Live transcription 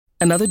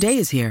Another day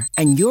is here,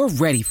 and you're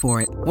ready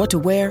for it. What to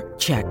wear?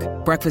 Check.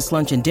 Breakfast,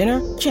 lunch, and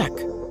dinner? Check.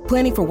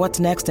 Planning for what's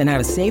next and how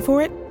to save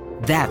for it?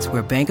 That's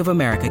where Bank of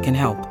America can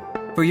help.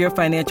 For your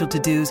financial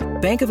to-dos,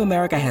 Bank of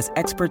America has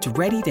experts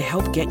ready to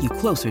help get you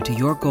closer to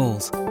your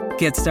goals.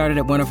 Get started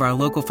at one of our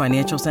local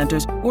financial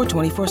centers or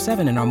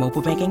 24/7 in our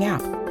mobile banking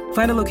app.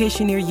 Find a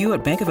location near you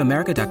at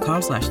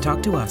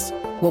bankofamerica.com/talktous.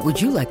 What would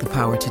you like the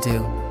power to do?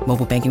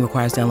 Mobile banking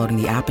requires downloading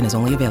the app and is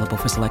only available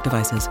for select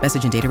devices.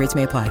 Message and data rates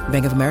may apply.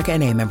 Bank of America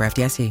N.A., member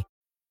FDIC.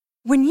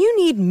 When you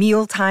need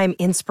mealtime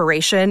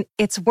inspiration,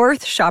 it's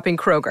worth shopping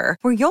Kroger,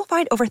 where you'll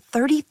find over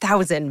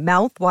 30,000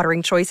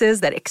 mouth-watering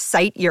choices that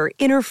excite your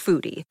inner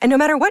foodie. And no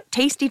matter what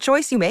tasty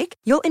choice you make,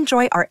 you'll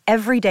enjoy our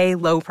everyday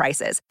low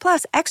prices,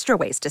 plus extra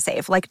ways to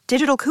save, like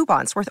digital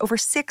coupons worth over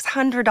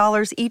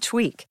 $600 each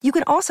week. You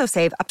can also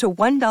save up to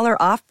 $1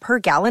 off per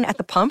gallon at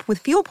the pump with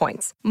fuel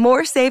points.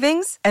 More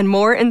savings and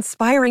more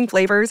inspiring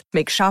flavors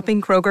make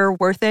shopping Kroger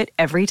worth it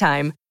every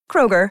time.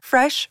 Kroger,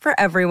 fresh for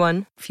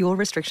everyone. Fuel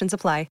restrictions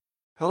apply.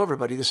 Hello,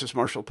 everybody. This is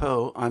Marshall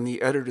Poe. I'm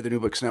the editor of the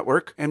New Books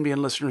Network.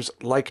 NBN listeners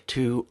like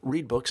to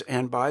read books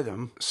and buy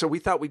them. So we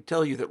thought we'd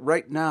tell you that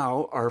right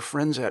now, our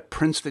friends at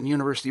Princeton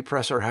University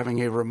Press are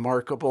having a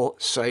remarkable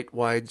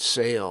site-wide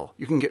sale.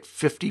 You can get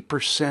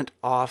 50%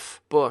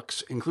 off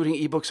books, including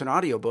ebooks and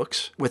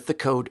audiobooks, with the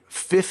code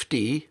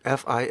 50,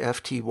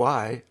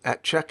 F-I-F-T-Y,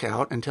 at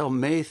checkout until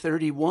May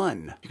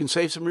 31. You can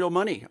save some real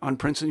money on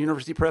Princeton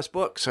University Press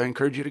books. I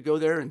encourage you to go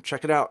there and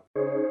check it out.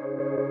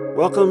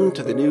 Welcome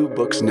to the New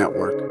Books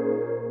Network.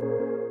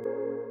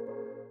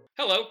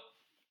 Hello,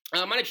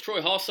 my name is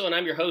Troy Halso, and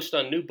I'm your host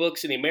on New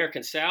Books in the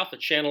American South, a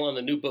channel on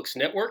the New Books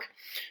Network.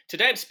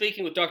 Today I'm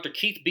speaking with Dr.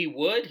 Keith B.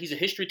 Wood. He's a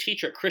history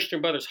teacher at Christian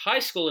Brothers High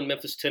School in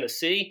Memphis,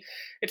 Tennessee.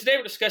 And today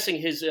we're discussing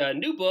his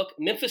new book,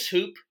 Memphis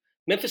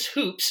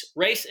Hoops,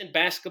 Race and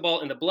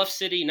Basketball in the Bluff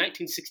City,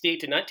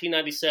 1968 to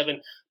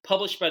 1997,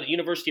 published by the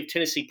University of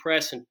Tennessee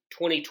Press in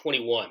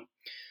 2021.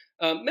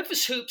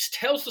 Memphis Hoops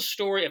tells the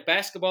story of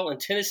basketball in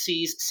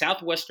Tennessee's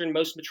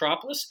southwesternmost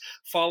metropolis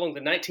following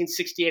the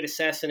 1968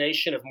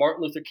 assassination of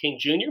Martin Luther King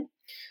Jr.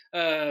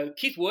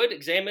 Keith Wood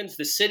examines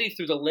the city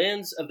through the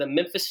lens of the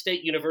Memphis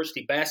State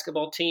University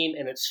basketball team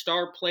and its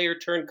star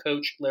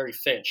player-turned-coach Larry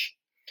Finch.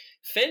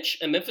 Finch,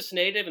 a Memphis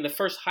native and the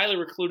first highly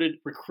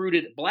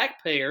recruited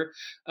black player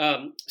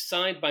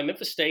signed by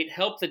Memphis State,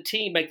 helped the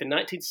team make the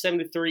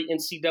 1973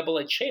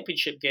 NCAA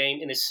championship game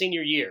in his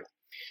senior year.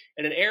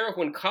 In an era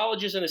when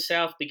colleges in the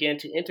South began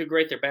to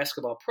integrate their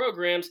basketball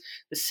programs,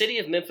 the city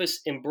of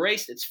Memphis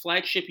embraced its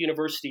flagship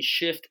university's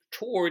shift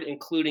toward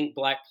including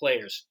black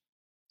players.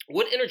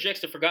 Wood interjects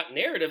the forgotten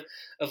narrative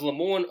of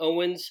Lamorne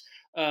Owens'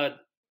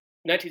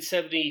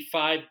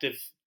 1975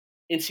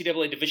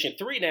 NCAA Division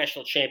III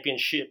national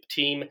championship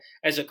team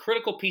as a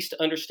critical piece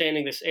to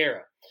understanding this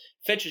era.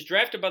 Finch was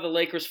drafted by the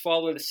Lakers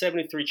following the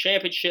 73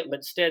 championship, but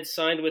instead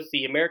signed with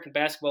the American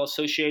Basketball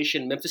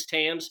Association Memphis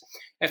Tams.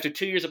 After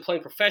 2 years of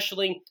playing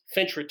professionally,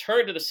 Finch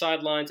returned to the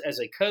sidelines as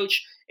a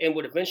coach and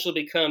would eventually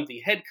become the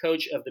head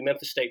coach of the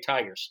Memphis State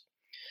Tigers.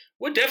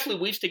 Wood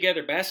definitely weaves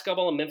together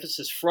basketball and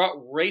Memphis's fraught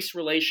race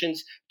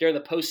relations during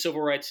the post-civil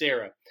rights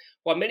era.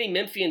 While many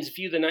Memphians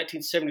view the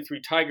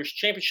 1973 Tigers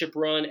championship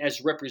run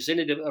as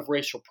representative of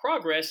racial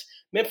progress,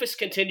 Memphis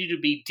continued to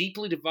be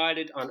deeply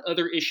divided on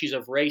other issues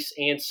of race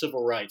and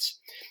civil rights.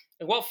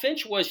 And while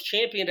Finch was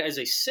championed as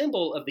a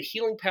symbol of the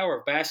healing power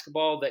of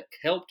basketball that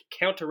helped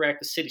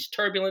counteract the city's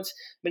turbulence,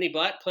 many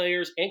black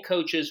players and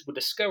coaches would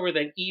discover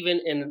that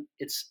even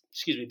its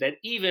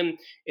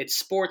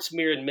sports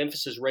mirrored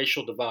Memphis's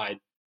racial divide.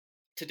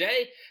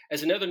 Today,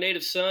 as another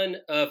native son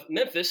of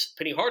Memphis,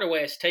 Penny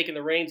Hardaway has taken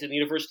the reins of the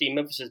University of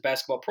Memphis'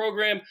 basketball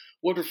program.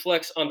 Wood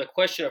reflects on the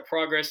question of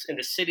progress in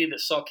the city that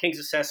saw King's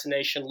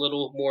assassination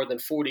little more than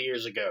 40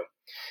 years ago.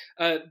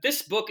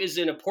 This book is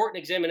an important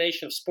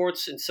examination of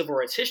sports and civil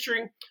rights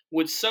history.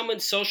 Wood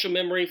summons social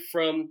memory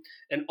from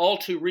an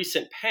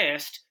all-too-recent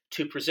past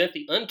to present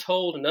the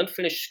untold and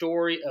unfinished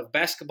story of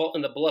basketball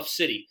in the Bluff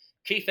City.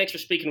 Keith, thanks for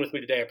speaking with me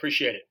today. I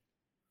appreciate it.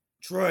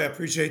 Troy, I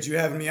appreciate you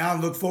having me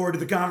on. Look forward to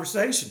the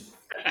conversation.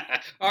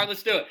 All right,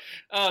 let's do it.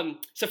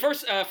 So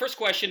first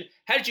question,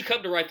 how did you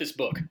come to write this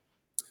book?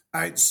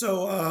 All right,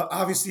 so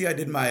obviously I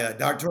did my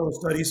doctoral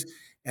studies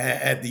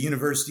at the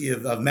University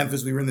of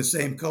Memphis. We were in the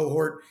same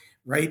cohort,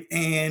 right?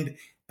 And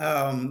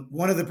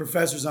one of the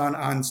professors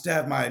on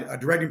staff, my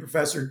directing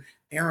professor,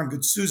 Aaron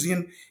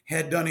Goodsouzian,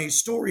 had done a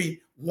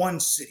story,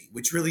 One City,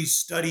 which really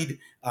studied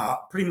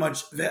pretty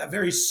much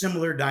very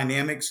similar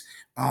dynamics.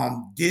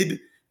 Did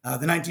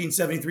the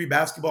 1973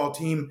 basketball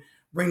team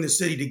bring the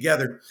city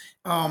together?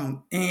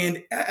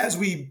 And as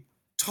we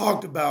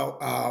talked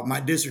about my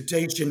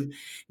dissertation,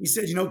 he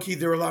said, Keith,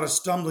 there were a lot of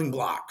stumbling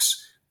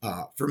blocks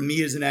for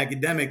me as an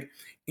academic.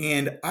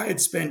 And I had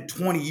spent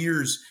 20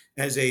 years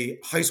as a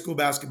high school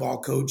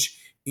basketball coach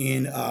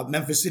in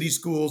Memphis City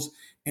schools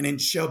and in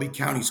Shelby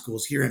County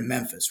schools here in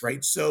Memphis,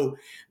 right? So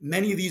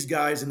many of these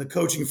guys in the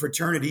coaching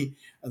fraternity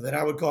that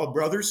I would call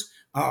brothers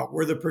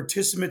were the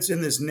participants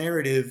in this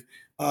narrative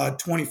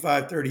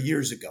 25, 30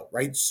 years ago,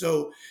 right?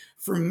 So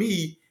for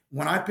me,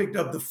 when I picked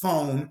up the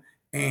phone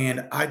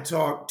and I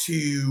talked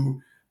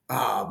to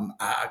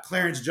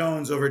Clarence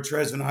Jones over at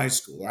Tresvant High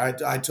School.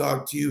 I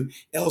talked to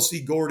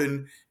Elsie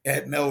Gordon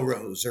at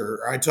Melrose,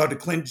 or I talked to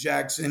Clint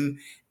Jackson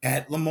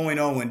at Lemoyne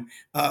Owen.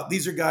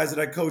 These are guys that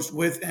I coached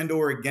with and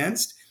or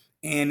against.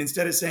 And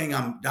instead of saying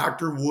I'm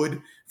Dr.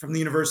 Wood from the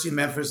University of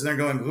Memphis, and they're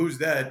going, who's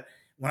that?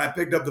 When I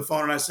picked up the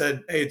phone and I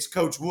said, hey, it's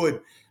Coach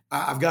Wood.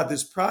 I've got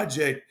this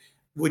project.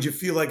 Would you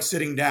feel like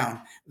sitting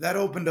down? That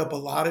opened up a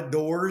lot of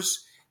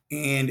doors.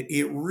 And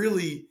it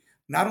really,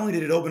 not only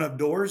did it open up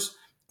doors,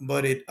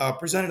 but it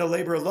presented a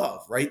labor of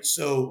love, right?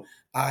 So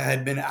I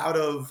had been out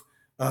of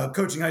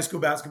coaching high school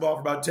basketball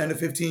for about 10 to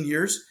 15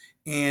 years.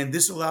 And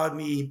this allowed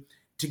me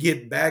to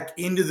get back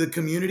into the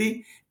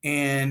community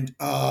and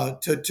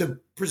to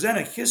present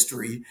a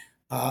history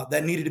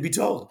that needed to be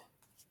told.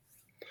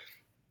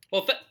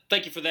 Well,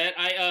 thank you for that.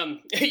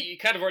 You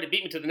kind of already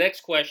beat me to the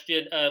next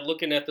question.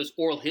 Looking at those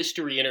oral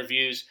history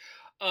interviews,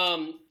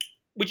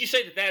 would you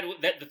say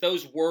that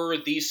those were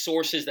these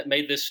sources that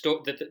made this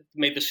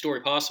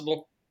story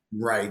possible?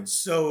 Right.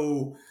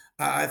 So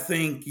I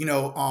think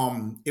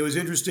it was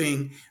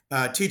interesting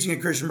teaching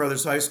at Christian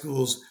Brothers High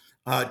Schools.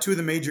 Two of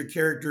the major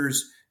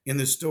characters in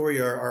the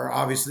story are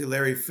obviously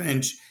Larry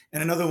Finch,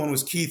 and another one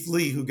was Keith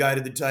Lee, who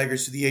guided the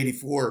Tigers to the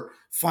 '84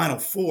 Final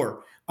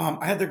Four.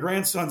 I had their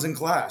grandsons in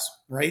class,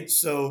 right?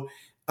 So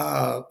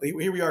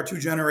here we are 2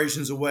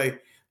 generations away.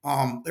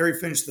 Larry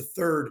Finch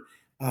III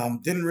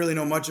didn't really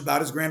know much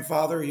about his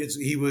grandfather.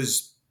 He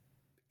was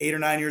 8 or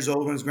 9 years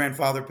old when his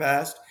grandfather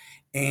passed.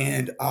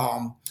 And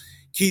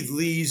Keith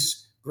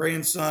Lee's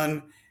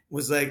grandson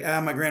was like,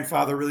 my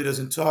grandfather really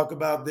doesn't talk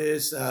about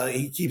this.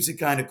 He keeps it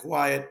kind of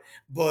quiet.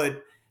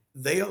 But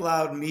they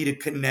allowed me to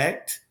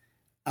connect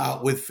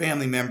with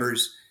family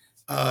members.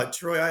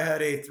 Troy, I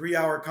had a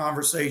 3-hour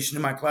conversation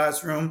in my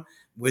classroom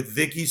with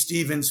Vicki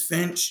Stevens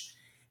Finch,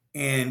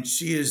 and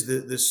she is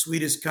the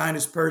sweetest,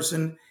 kindest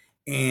person.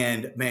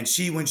 And man,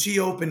 when she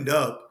opened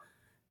up,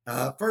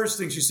 first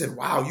thing she said,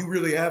 wow, you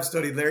really have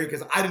studied Larry,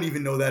 because I didn't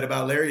even know that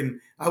about Larry,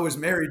 and I was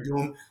married to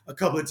him a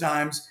couple of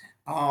times.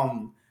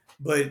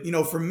 But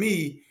for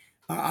me,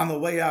 on the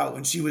way out,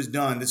 when she was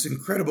done, this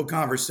incredible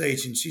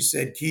conversation, she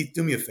said, Keith,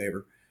 do me a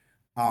favor.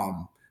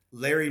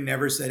 Larry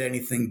never said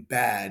anything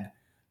bad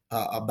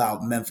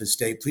about Memphis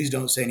State. Please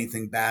don't say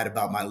anything bad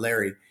about my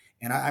Larry.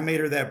 And I made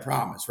her that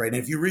promise, right?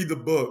 And if you read the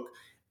book,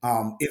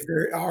 if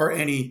there are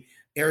any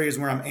areas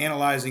where I'm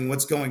analyzing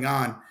what's going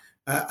on,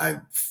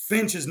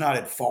 Finch is not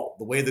at fault.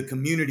 The way the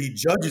community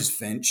judges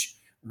Finch,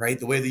 right?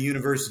 The way the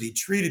university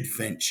treated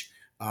Finch,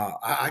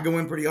 I go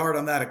in pretty hard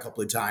on that a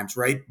couple of times,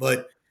 right?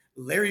 But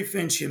Larry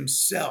Finch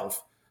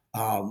himself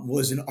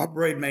was an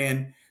upright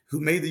man who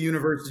made the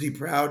university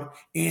proud,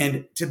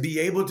 and to be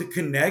able to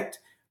connect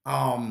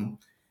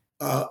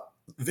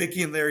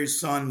Vicki and Larry's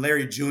son,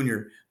 Larry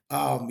Jr.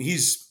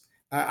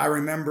 I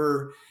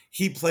remember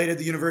he played at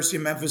the University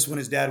of Memphis when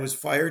his dad was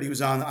fired. He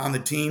was on the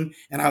team,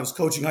 and I was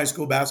coaching high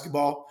school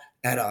basketball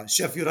at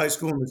Sheffield High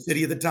School in the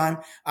city at the time.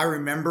 I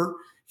remember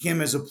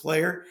him as a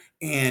player,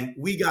 and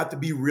we got to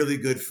be really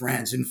good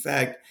friends. In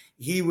fact,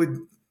 he would,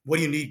 what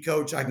do you need,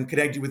 coach? I can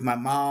connect you with my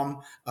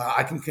mom.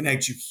 I can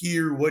connect you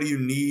here. What do you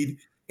need?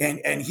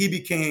 And he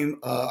became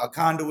a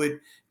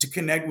conduit to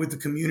connect with the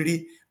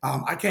community.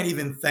 I can't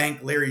even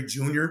thank Larry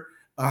Jr.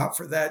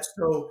 For that.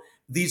 So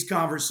these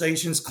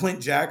conversations,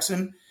 Clint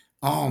Jackson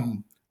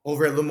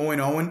over at Lemoyne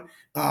Owen,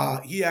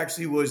 he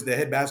actually was the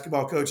head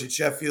basketball coach at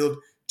Sheffield,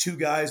 2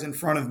 guys in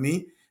front of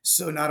me.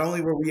 So not only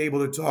were we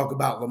able to talk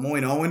about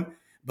Lemoyne Owen,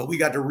 but we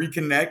got to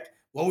reconnect.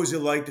 What was it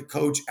like to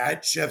coach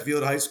at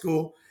Sheffield High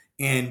School?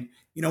 And,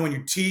 when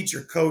you teach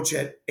or coach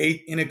at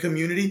 8 in a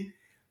community,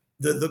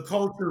 the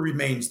culture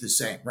remains the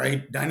same,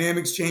 right?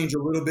 Dynamics change a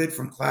little bit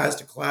from class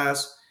to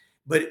class.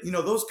 But,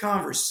 those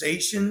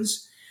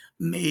conversations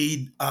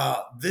made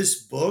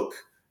this book,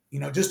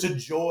 just a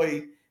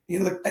joy.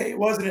 It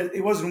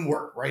wasn't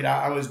work, right?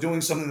 I was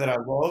doing something that I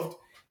loved.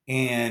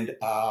 And,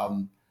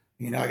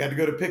 I got to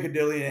go to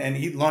Piccadilly and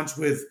eat lunch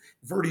with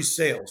Verdi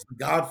Sales, the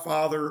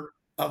godfather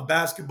of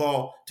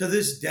basketball. To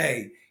this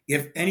day,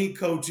 if any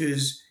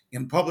coaches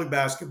in public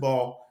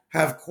basketball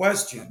have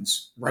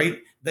questions, right,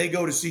 they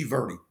go to see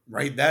Verdi,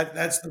 right?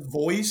 That's the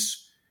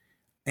voice.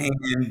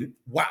 And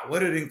wow,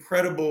 what an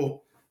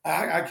incredible,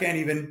 I can't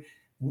even,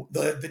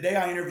 the day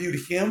I interviewed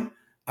him,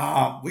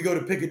 we go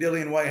to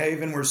Piccadilly in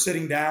Whitehaven. We're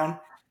sitting down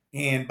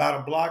and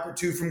about a block or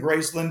 2 from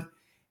Graceland,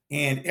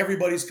 and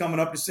everybody's coming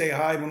up to say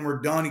hi. When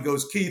we're done, he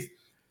goes, Keith,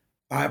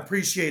 I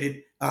appreciate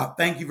it.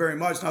 Thank you very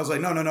much. And I was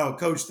like, no,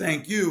 coach,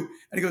 thank you.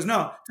 And he goes,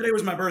 no, today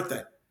was my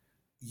birthday.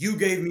 You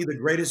gave me the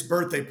greatest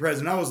birthday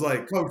present. I was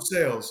like, Coach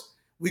Sales,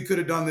 we could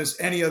have done this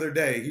any other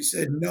day. He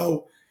said,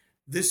 no,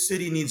 this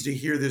city needs to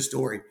hear this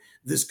story.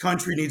 This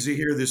country needs to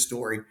hear this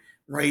story,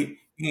 right?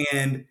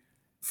 And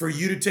for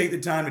you to take the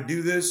time to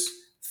do this,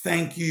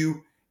 thank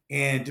you.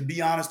 And to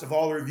be honest, of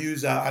all the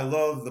reviews, I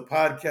love the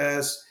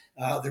podcast,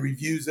 the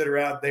reviews that are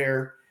out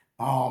there.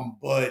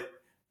 But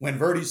when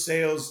Verdi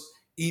Sales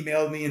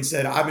emailed me and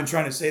said, I've been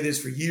trying to say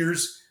this for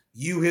years,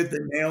 you hit the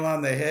nail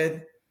on the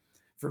head.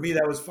 For me,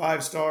 that was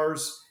 5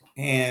 stars.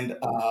 And,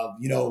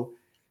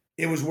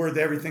 it was worth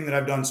everything that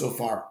I've done so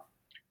far.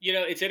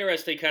 It's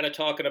interesting kind of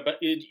talking about,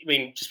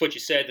 just what you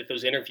said, that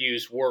those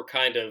interviews were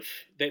kind of,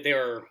 they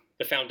are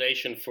the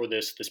foundation for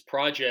this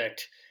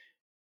project.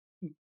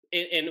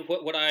 And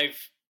what I've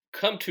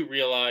come to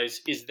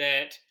realize is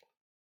that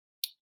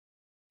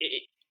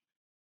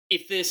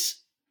if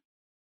this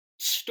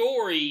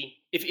story,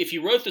 if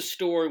you wrote the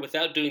story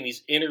without doing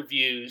these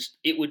interviews,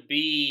 it would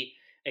be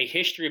a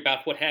history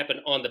about what happened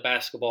on the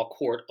basketball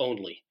court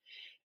only.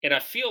 And I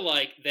feel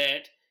like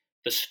that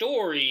the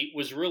story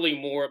was really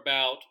more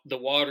about the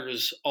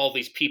waters all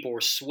these people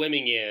were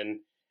swimming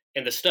in,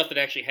 and the stuff that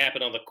actually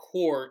happened on the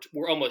court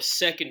were almost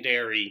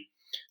secondary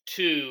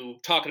to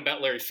talking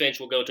about Larry Finch.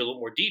 We'll go into a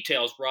little more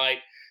details, right?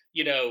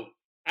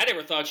 I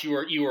never thought you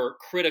were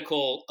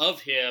critical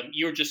of him.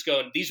 You were just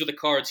going, these are the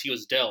cards he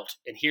was dealt,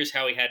 and here's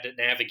how he had to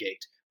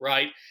navigate,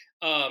 right?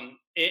 And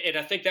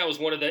I think that was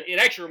it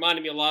actually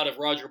reminded me a lot of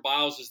Roger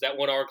Biles' that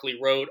one article he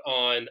wrote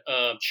on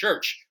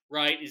church,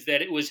 right? Is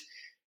that it was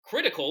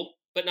critical,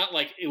 but not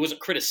like it wasn't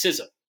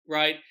criticism,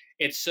 right?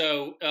 And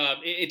so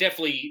it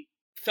definitely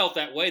felt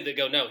that way. That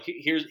go, no,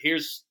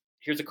 here's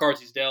the cards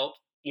he's dealt.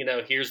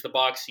 Here's the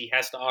box he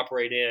has to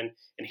operate in,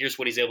 and here's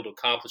what he's able to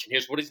accomplish, and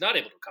here's what he's not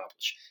able to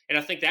accomplish. And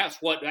I think that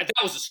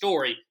was the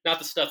story, not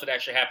the stuff that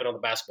actually happened on the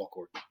basketball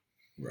court.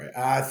 Right.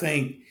 I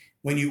think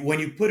when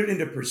you put it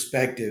into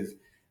perspective,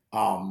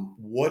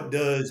 what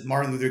does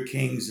Martin Luther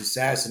King's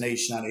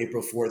assassination on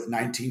April 4th,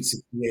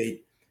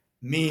 1968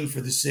 mean for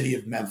the city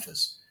of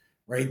Memphis?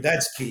 Right.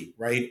 That's key.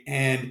 Right.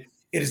 And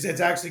it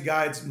actually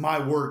guides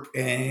my work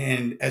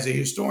and as a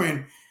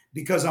historian,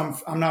 because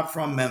I'm not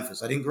from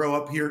Memphis. I didn't grow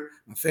up here.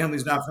 My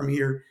family's not from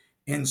here.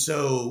 And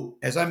so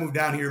as I moved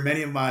down here,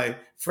 many of my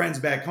friends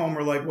back home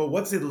were like, well,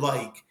 what's it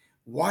like?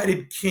 Why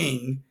did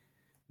King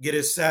get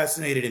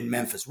assassinated in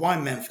Memphis? Why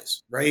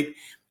Memphis? Right.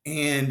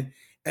 And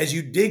as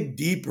you dig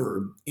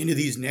deeper into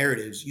these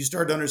narratives, you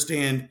start to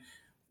understand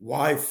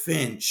why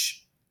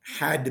Finch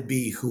had to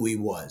be who he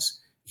was.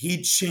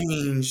 He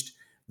changed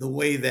the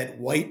way that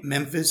white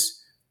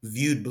Memphis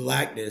viewed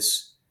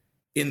blackness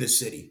in the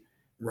city.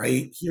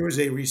 Right? Here was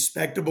a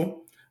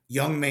respectable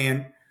young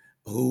man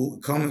who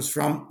comes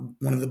from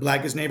one of the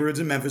blackest neighborhoods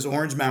in Memphis,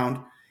 Orange Mound,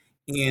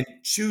 and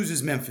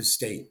chooses Memphis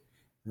State,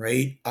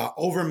 right?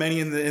 Over many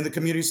in the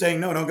community saying,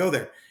 no, don't go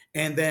there.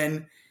 And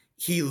then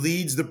he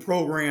leads the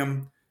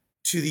program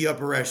to the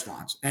upper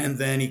echelons. And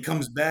then he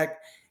comes back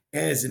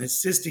as an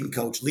assistant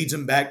coach, leads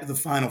them back to the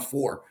Final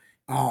Four.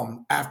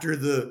 After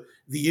the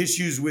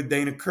issues with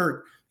Dana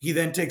Kirk, he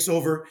then takes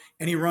over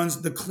and he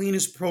runs the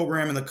cleanest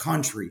program in the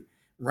country,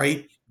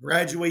 right?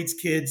 Graduates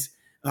kids,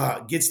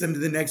 gets them to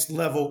the next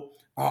level.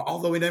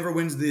 Although he never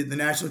wins the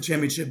national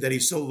championship that he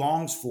so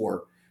longs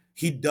for,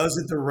 he does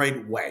it the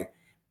right way,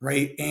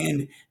 right?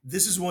 And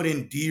this is what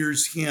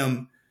endears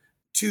him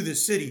to the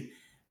city.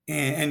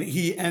 And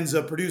he ends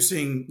up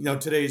producing,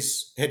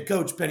 today's head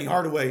coach, Penny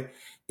Hardaway,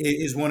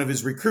 is one of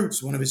his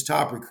recruits, one of his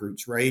top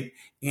recruits, right?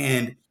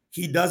 And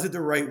he does it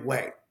the right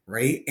way,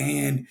 right?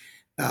 And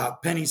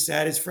Penny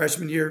sat his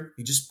freshman year.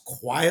 He just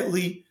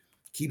quietly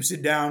keeps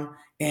it down.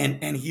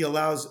 And he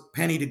allows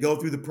Penny to go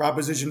through the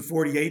Proposition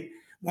 48.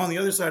 While on the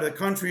other side of the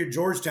country at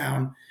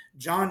Georgetown,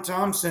 John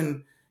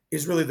Thompson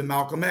is really the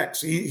Malcolm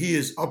X. He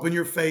is up in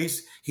your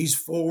face. He's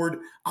forward.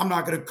 I'm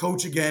not going to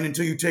coach again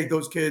until you take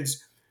those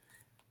kids.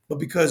 But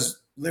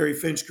because Larry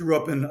Finch grew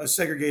up in a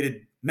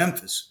segregated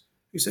Memphis,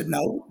 he said,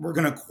 no, we're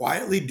going to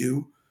quietly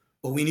do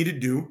what we need to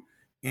do.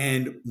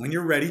 And when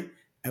you're ready,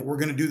 and we're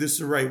going to do this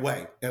the right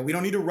way. And we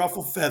don't need to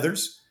ruffle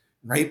feathers,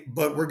 right?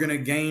 But we're going to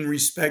gain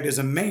respect as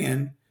a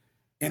man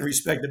and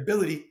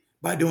respectability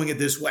by doing it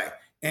this way.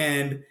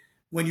 And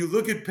when you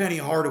look at Penny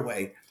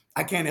Hardaway,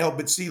 I can't help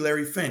but see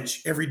Larry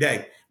Finch every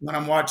day when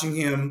I'm watching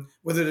him,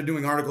 whether they're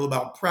doing an article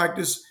about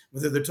practice,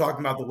 whether they're talking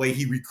about the way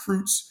he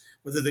recruits,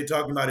 whether they're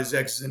talking about his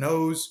X's and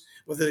O's,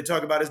 whether they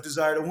talk about his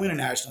desire to win a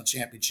national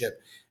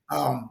championship.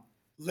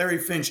 Larry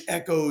Finch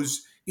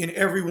echoes in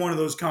every one of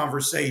those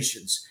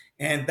conversations.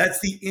 And that's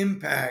the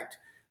impact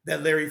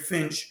that Larry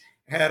Finch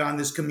had on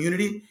this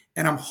community.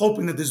 And I'm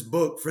hoping that this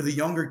book for the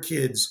younger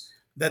kids,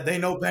 that they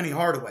know Penny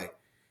Hardaway,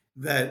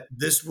 that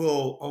this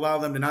will allow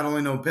them to not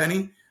only know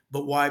Penny,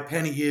 but why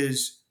Penny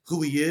is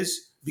who he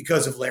is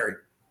because of Larry.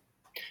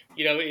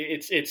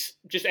 It's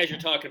just as you're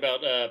talking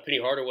about Penny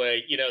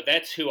Hardaway,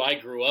 that's who I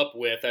grew up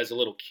with as a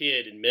little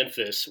kid in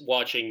Memphis,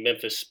 watching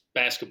Memphis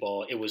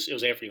basketball. It was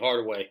Anthony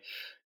Hardaway.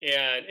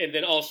 And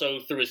then also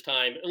through his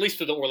time, at least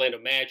through the Orlando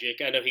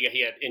Magic, I know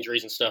he had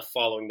injuries and stuff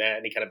following that,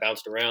 and he kind of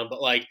bounced around. But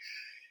I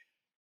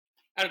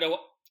don't know,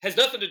 has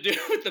nothing to do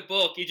with the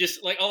book. You just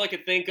all I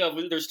could think of.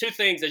 There's two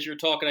things as you're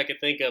talking I could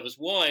think of is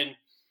one,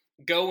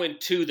 going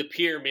to the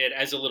pyramid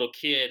as a little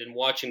kid and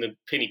watching the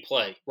Penny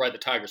play, right? The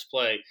Tigers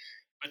play.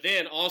 But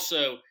then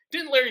also,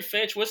 didn't Larry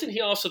Finch, wasn't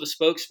he also the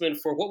spokesman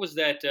for what was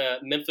that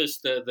Memphis,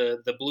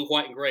 the blue,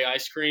 white, and gray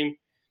ice cream?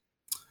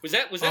 Was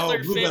that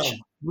Larry Finch?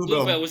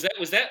 Blue Bell. Was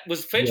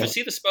Finch? Yeah. Was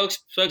he the spokesman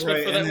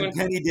right, for that and one?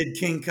 Penny did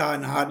King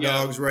Cotton hot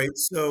dogs, right?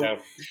 So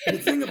the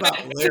thing about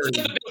Larry,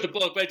 the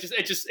book, but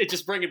it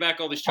just bringing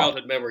back all these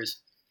childhood memories.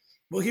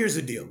 Well, here's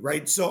the deal,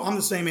 right? So I'm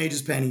the same age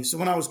as Penny. So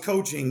when I was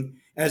coaching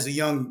as a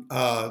young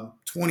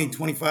 20,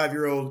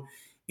 25-year-old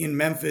in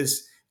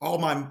Memphis, all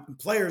my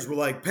players were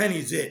like,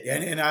 Penny's it.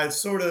 And I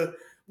sort of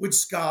would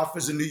scoff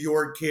as a New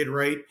York kid,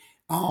 right?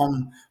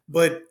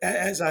 But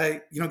as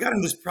I, got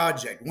in this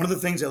project, one of the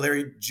things that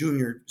Larry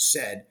Jr.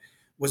 said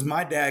was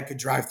my dad could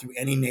drive through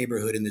any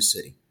neighborhood in the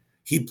city.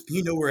 He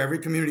knew where every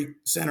community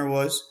center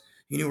was.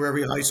 He knew where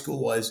every high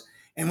school was.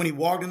 And when he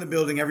walked in the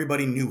building,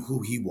 everybody knew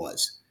who he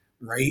was,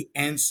 right?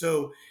 And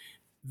so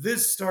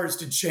this starts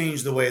to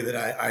change the way that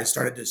I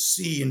started to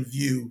see and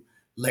view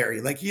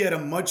Larry. Like he had a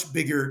much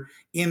bigger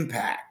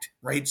impact,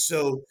 right?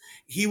 So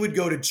he would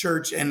go to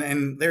church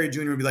and Larry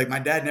Jr. would be like, my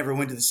dad never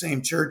went to the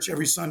same church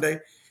every Sunday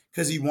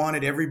because he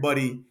wanted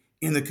everybody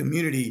in the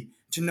community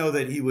to know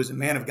that he was a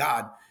man of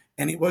God.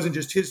 And it wasn't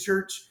just his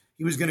church.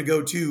 He was going to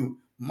go to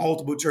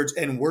multiple churches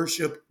and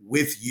worship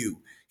with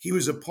you. He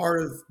was a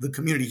part of the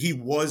community. He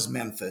was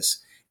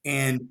Memphis.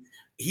 And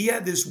he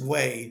had this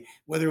way,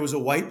 whether it was a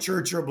white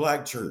church or a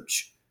black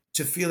church,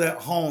 to feel at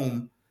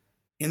home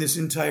in this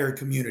entire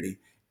community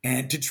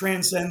and to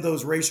transcend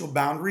those racial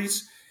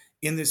boundaries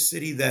in this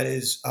city that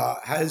is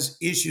has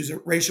issues,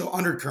 racial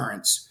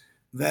undercurrents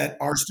that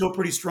are still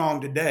pretty strong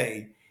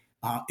today,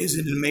 is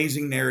an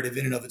amazing narrative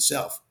in and of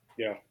itself.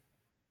 Yeah.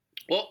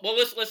 Well,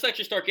 let's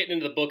actually start getting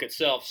into the book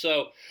itself.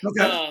 So,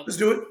 okay, let's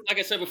do it. Like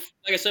I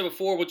said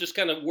before, we'll just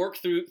kind of work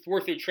through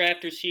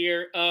chapters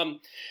here.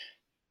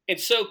 And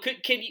so,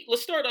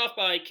 let's start off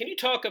by, can you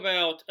talk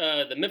about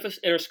the Memphis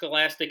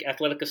Interscholastic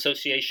Athletic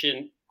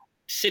Association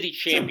City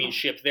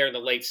Championship there in the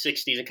late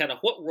 '60s, and kind of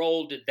what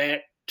role did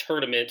that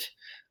tournament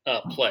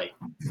play?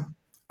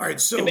 All right,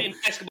 so in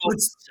basketball,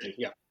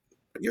 yeah.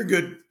 You're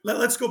good.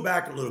 Let's go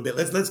back a little bit.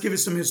 Let's give it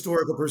some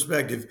historical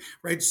perspective,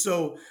 right?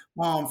 So,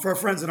 for our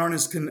friends that aren't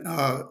as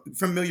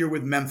familiar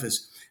with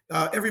Memphis,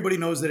 everybody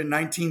knows that in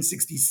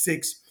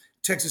 1966,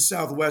 Texas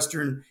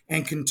Southwestern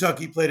and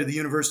Kentucky played at the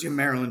University of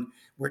Maryland,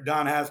 where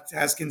Don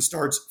Haskins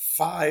starts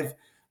 5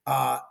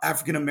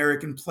 African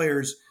American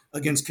players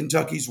against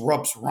Kentucky's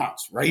Rupp's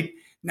Runs. Right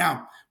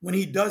now, when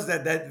he does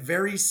that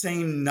very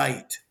same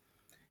night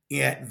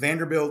at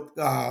Vanderbilt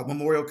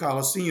Memorial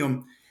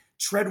Coliseum,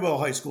 Treadwell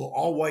High School,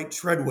 all-white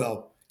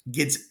Treadwell,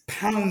 gets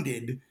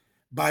pounded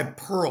by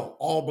Pearl,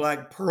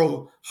 all-black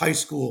Pearl High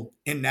School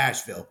in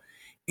Nashville.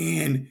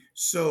 And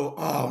so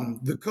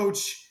the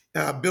coach,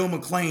 Bill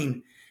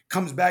McLean,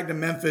 comes back to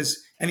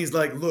Memphis, and he's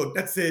like, look,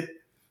 that's it.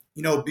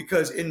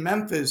 Because in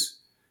Memphis,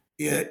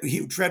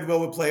 Treadwell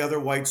would play other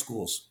white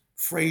schools,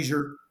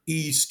 Fraser,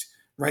 East,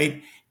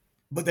 right?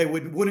 But they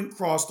wouldn't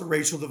cross the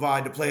racial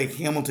divide to play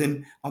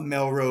Hamilton, a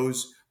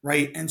Melrose,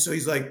 right? And so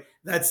he's like,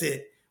 that's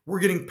it. We're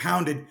getting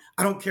pounded.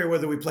 I don't care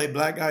whether we play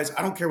black guys.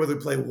 I don't care whether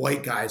we play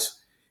white guys,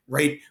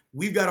 right?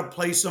 We've got to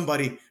play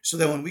somebody so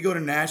that when we go to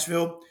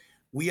Nashville,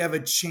 we have a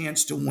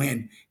chance to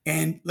win.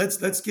 And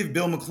let's give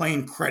Bill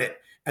McLean credit.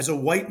 As a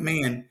white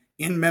man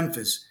in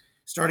Memphis,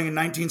 starting in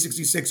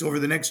 1966, over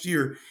the next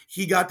year,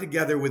 he got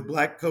together with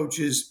black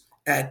coaches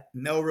at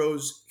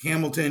Melrose,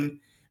 Hamilton,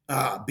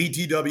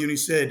 BTW, and he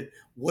said,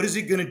 what is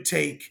it going to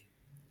take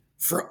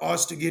for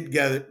us to get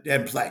together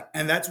and play?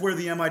 And that's where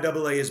the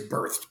MIAA is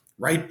birthed.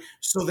 Right.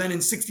 So then in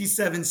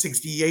 67,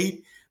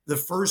 68, the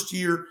first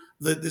year,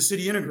 the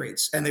city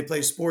integrates and they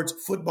play sports,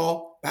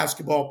 football,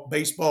 basketball,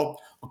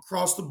 baseball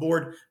across the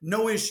board,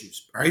 no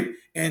issues. Right.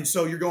 And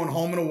so you're going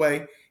home and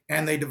away,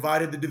 and they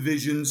divided the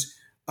divisions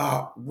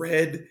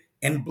red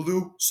and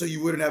blue. So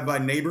you wouldn't have by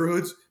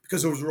neighborhoods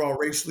because those were all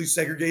racially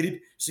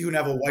segregated. So you would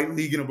have a white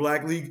league and a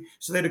black league.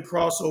 So they had to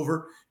cross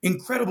over.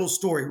 Incredible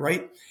story.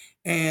 Right.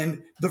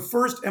 And the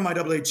first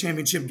MIAA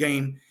championship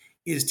game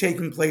is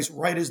taking place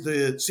right as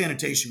the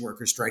sanitation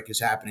worker strike is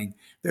happening.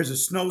 There's a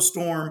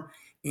snowstorm,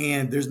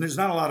 and there's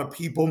not a lot of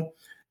people.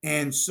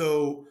 And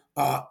so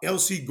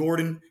L.C.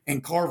 Gordon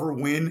and Carver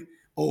win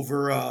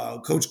over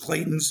Coach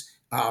Clayton's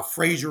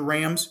Fraser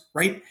Rams,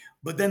 right?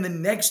 But then the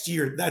next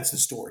year, that's the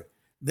story.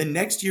 The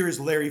next year is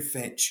Larry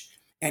Finch,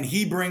 and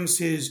he brings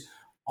his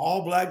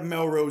all-black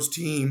Melrose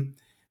team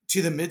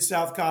to the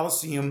Mid-South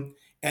Coliseum,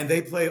 and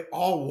they play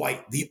all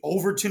white, the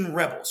Overton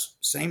Rebels,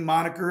 same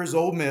moniker as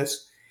Ole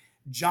Miss.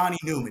 Johnny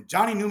Newman.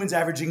 Johnny Newman's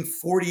averaging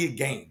 40 a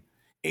game.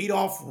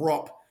 Adolph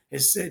Rupp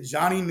has said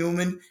Johnny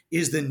Newman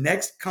is the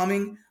next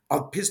coming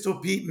of Pistol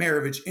Pete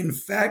Maravich. In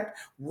fact,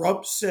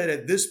 Rupp said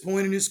at this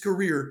point in his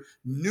career,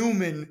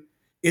 Newman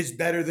is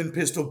better than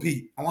Pistol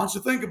Pete. I want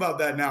you to think about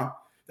that now.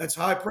 That's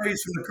high praise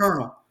from the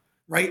Colonel,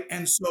 right?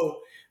 And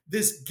so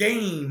this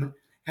game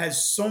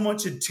has so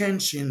much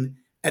attention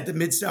at the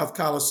Mid-South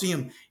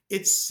Coliseum.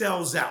 It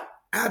sells out.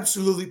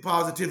 Absolutely,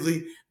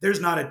 positively.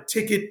 There's not a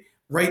ticket,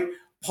 right?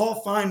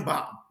 Paul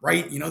Feinbaum,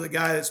 right? The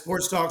guy that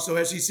Sports Talk,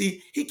 so SEC,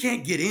 he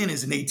can't get in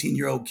as an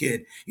 18-year-old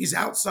kid. He's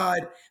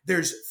outside.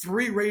 There's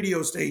 3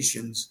 radio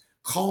stations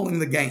calling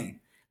the game.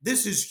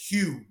 This is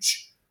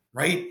huge,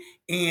 right?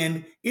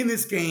 And in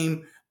this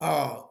game,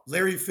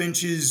 Larry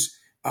Finch's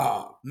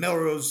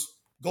Melrose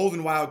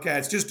Golden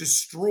Wildcats just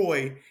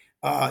destroy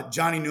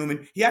Johnny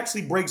Newman. He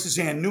actually breaks his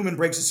hand. Newman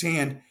breaks his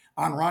hand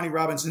on Ronnie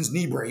Robinson's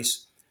knee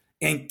brace.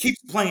 and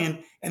keeps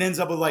playing and ends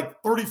up with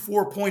like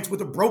 34 points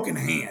with a broken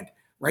hand,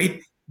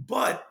 right?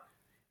 But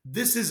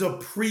this is a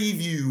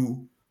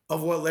preview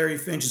of what Larry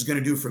Finch is going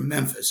to do for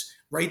Memphis,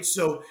 right?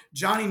 So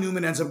Johnny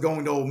Newman ends up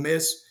going to Ole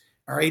Miss,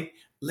 all right?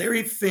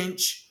 Larry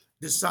Finch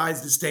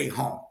decides to stay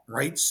home,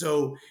 right?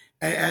 So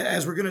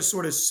as we're going to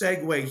sort of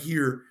segue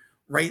here,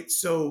 right?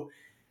 So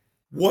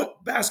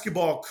what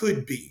basketball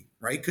could be,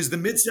 right? Because the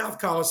Mid-South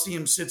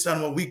Coliseum sits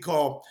on what we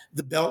call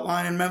the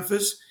Beltline in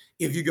Memphis.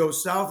 If you go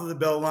south of the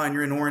Beltline,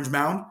 you're in Orange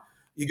Mound.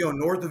 You go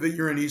north of it,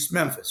 you're in East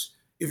Memphis.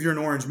 If you're in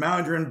Orange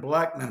Mound, you're in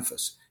Black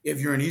Memphis.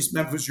 If you're in East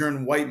Memphis, you're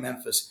in White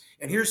Memphis.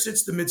 And here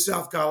sits the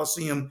Mid-South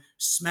Coliseum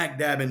smack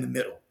dab in the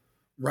middle,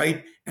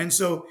 right? And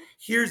so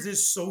here's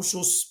this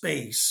social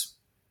space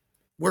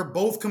where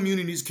both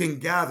communities can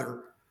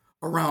gather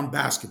around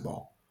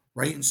basketball,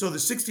 right? And so the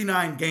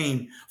 69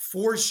 game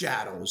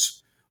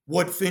foreshadows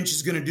what Finch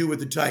is going to do with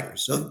the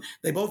Tigers. So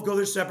they both go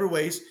their separate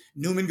ways.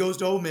 Newman goes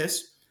to Ole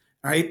Miss,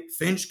 all right?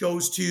 Finch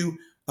goes to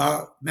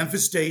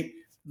Memphis State.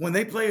 When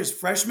they play as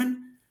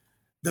freshmen,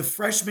 the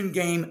freshman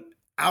game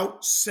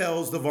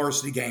outsells the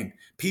varsity game.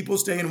 People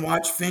stay and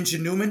watch Finch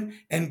and Newman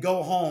and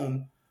go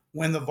home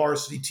when the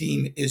varsity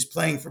team is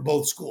playing for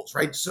both schools,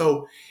 right?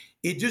 So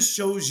it just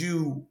shows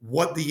you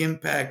what the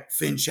impact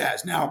Finch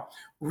has. Now,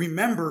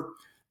 remember,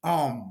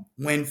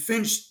 when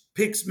Finch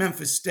picks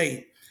Memphis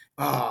State,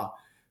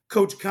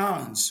 Coach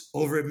Collins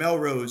over at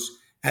Melrose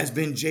has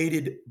been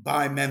jaded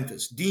by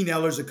Memphis. Dean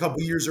Ellers, a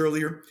couple years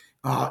earlier,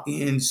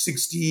 in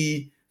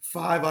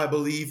 65, I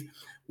believe,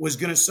 was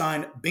going to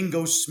sign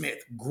Bingo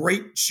Smith,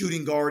 great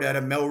shooting guard out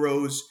of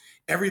Melrose.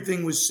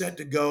 Everything was set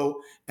to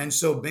go. And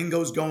so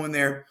Bingo's going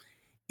there.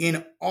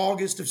 In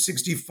August of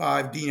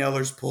 65, Dean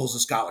Ellers pulls a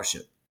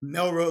scholarship.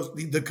 Melrose,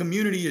 the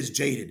community is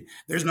jaded.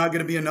 There's not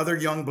going to be another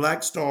young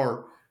black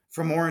star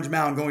from Orange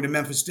Mound going to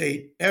Memphis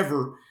State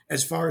ever,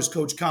 as far as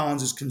Coach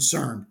Collins is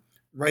concerned,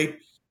 right?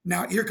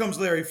 Now, here comes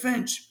Larry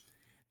Finch,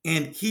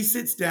 and he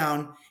sits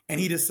down and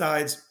he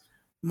decides,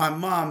 my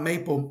mom,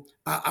 Maple,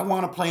 I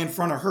want to play in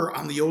front of her.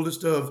 I'm the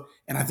oldest of,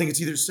 and I think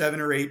it's either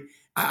 7 or 8.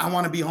 I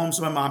want to be home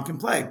so my mom can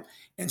play.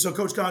 And so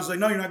Coach Collins is like,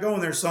 no, you're not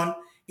going there, son.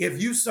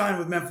 If you sign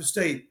with Memphis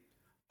State,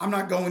 I'm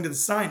not going to the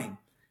signing.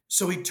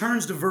 So he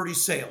turns to Verdi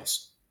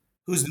Sales,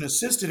 who's an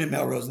assistant in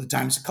Melrose at the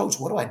time. He said, Coach,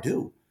 what do I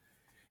do?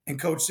 And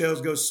Coach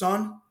Sales goes,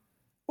 son,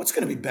 what's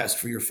going to be best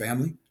for your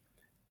family?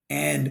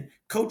 And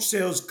Coach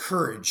Sales'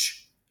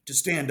 courage to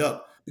stand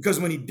up, because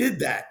when he did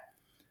that,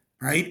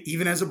 right,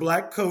 even as a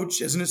black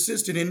coach, as an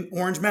assistant in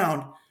Orange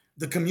Mound,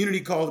 the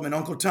community called him an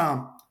Uncle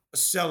Tom, a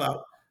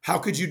sellout. How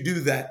could you do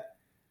that?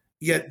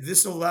 Yet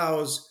this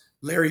allows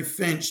Larry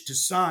Finch to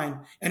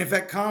sign. And in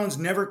fact, Collins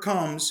never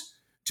comes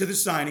to the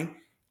signing,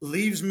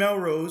 leaves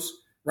Melrose,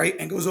 right,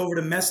 and goes over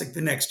to Messick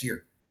the next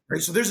year,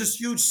 right? So there's this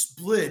huge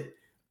split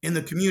in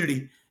the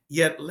community.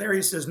 Yet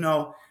Larry says,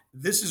 no,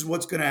 this is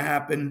what's going to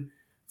happen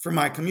for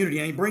my community.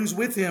 And he brings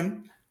with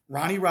him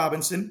Ronnie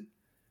Robinson,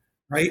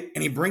 right?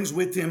 And he brings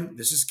with him,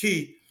 this is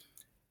key,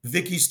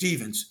 Vicky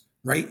Stevens,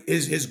 right?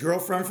 Is his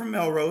girlfriend from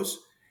Melrose.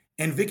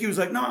 And Vicky was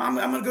like, no, I'm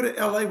going to go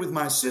to LA with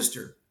my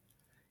sister.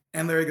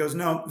 And Larry goes,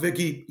 no,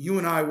 Vicky, you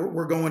and I,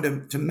 we're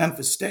going to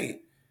Memphis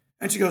State.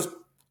 And she goes,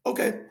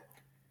 okay,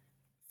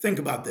 think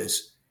about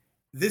this.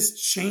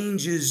 This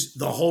changes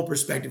the whole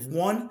perspective.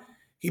 One,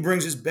 he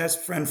brings his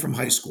best friend from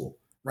high school,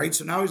 right?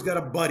 So now he's got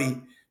a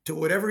buddy to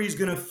whatever he's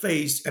going to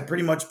face at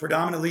pretty much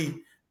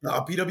predominantly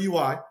a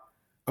PWI,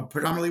 a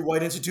predominantly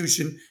white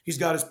institution. He's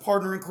got his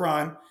partner in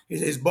crime,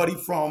 his buddy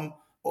from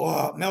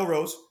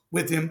Melrose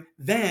with him.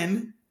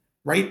 Then,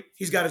 right,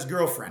 he's got his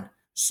girlfriend.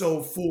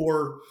 So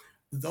for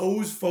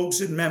those folks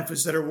in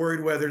Memphis that are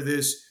worried whether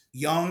this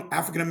young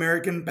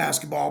African-American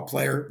basketball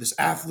player, this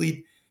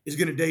athlete, is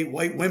going to date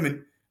white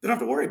women, they don't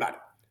have to worry about it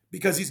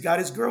because he's got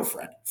his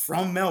girlfriend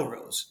from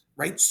Melrose,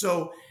 right?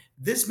 So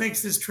this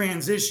makes this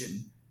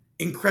transition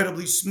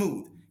incredibly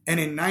smooth. And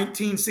in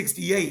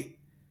 69,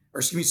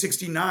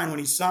 when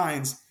he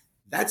signs,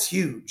 that's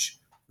huge,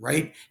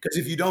 right? Because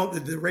if you don't,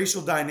 the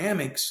racial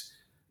dynamics,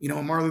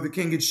 when Martin Luther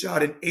King gets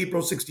shot in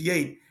April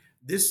 68,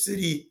 this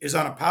city is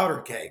on a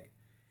powder keg.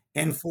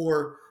 And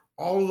for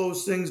all of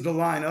those things to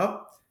line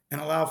up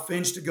and allow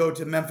Finch to go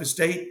to Memphis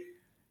State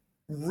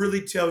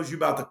really tells you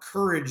about the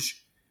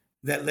courage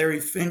that Larry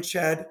Finch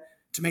had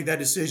to make that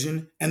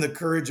decision and the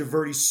courage of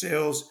Verdi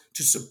Sales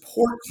to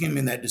support him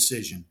in that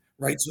decision,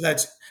 right? So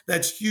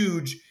that's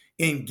huge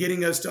in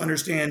getting us to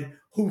understand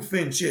who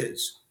Finch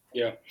is.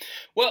 Yeah.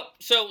 Well,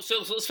 so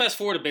let's fast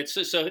forward a bit.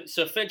 So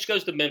Finch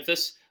goes to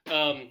Memphis,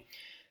 and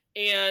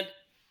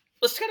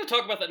let's kind of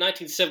talk about that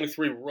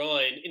 1973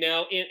 run.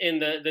 Now, in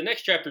the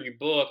next chapter of your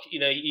book,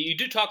 you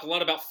do talk a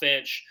lot about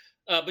Finch,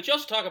 but you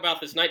also talk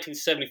about this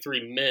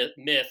 1973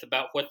 myth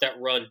about what that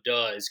run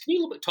does. Can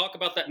you talk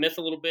about that myth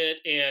a little bit,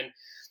 and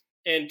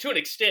to an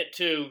extent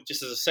too,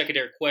 just as a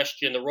secondary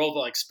question, the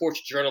role that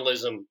sports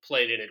journalism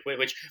played in it,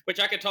 which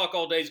I could talk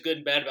all day is good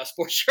and bad about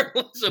sports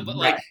journalism,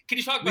 but can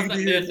you talk about that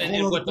myth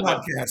and what the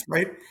podcast,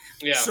 right?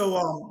 Yeah.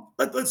 So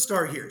let's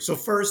start here. So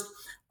first,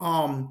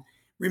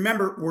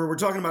 remember, we're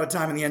talking about a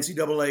time in the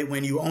NCAA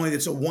when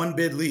it's a one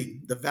bid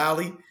league. The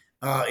Valley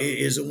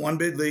is a one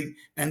bid league.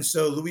 And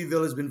so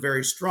Louisville has been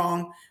very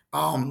strong.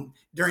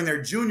 During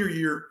their junior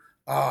year,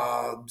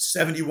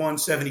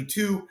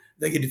 71-72,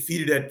 they get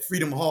defeated at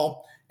Freedom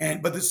Hall.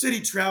 But the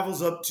city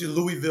travels up to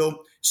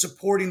Louisville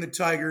supporting the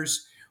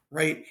Tigers,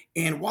 right?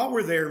 And while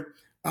we're there,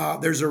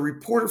 there's a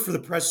reporter for the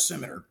Press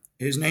Scimitar.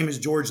 His name is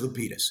George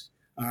Lapidus.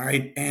 All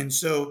right. And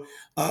so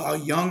a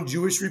young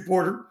Jewish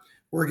reporter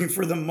working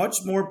for the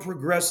much more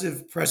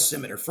progressive Press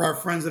Scimitar. For our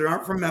friends that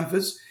aren't from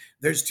Memphis,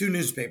 there's two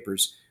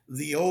newspapers.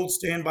 The old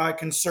standby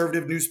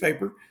conservative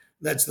newspaper,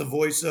 that's the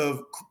voice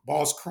of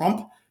Boss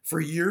Crump for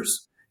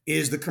years,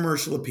 is the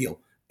Commercial Appeal.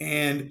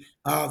 And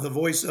the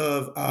voice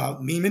of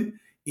Meiman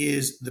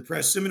is the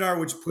Press Scimitar,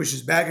 which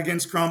pushes back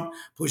against Crump,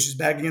 pushes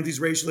back against these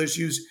racial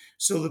issues.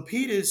 So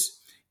Lapidus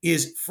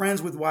is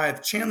friends with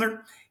Wyeth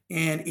Chandler,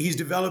 and he's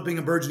developing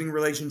a burgeoning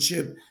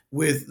relationship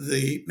with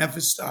the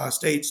Memphis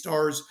State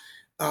stars,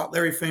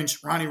 Larry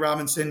Finch, Ronnie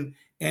Robinson,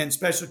 and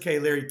Special K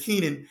Larry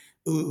Keenan,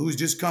 who's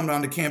just come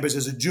onto campus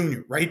as a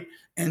junior, right?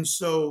 And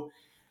so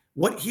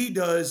what he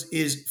does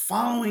is,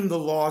 following the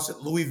loss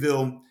at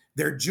Louisville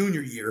their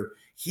junior year,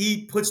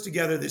 he puts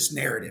together this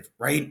narrative,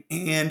 right?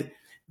 And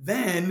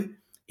then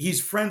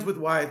he's friends with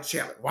Wyeth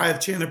Chandler.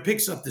 Wyeth Chandler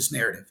picks up this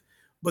narrative.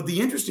 But the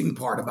interesting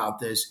part about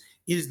this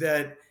is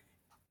that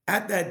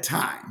at that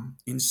time,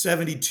 in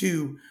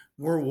 72,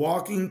 we're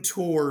walking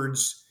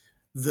towards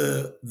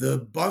the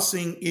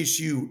busing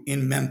issue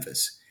in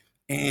Memphis.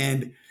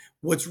 And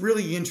what's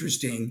really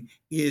interesting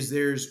is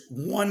there's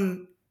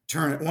one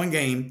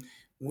game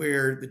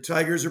where the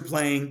Tigers are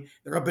playing.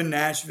 They're up in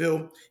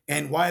Nashville,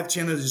 and Wyeth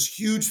Chandler is this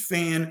huge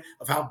fan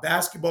of how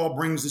basketball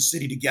brings the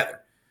city together.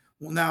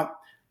 Well, now,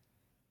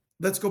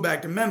 let's go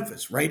back to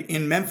Memphis, right?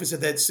 In Memphis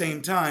at that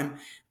same time,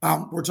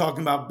 we're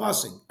talking about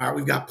busing. All right,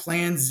 we've got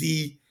Plan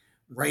Z,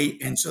 right?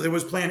 And so there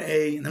was Plan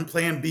A and then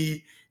Plan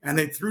B, and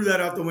they threw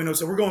that out the window.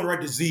 So we're going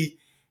right to Z,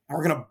 and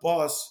we're going to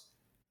bus,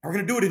 and we're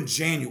going to do it in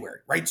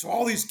January, right? So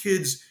all these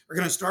kids are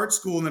going to start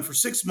school, and then for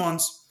 6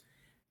 months,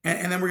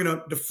 and then we're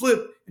going to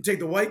flip and take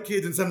the white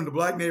kids and send them to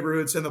black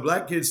neighborhoods, send the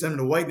black kids, send them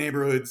to white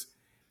neighborhoods.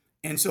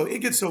 And so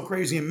it gets so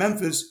crazy in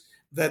Memphis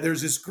that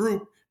there's this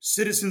group,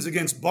 Citizens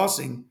Against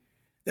Busing,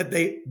 that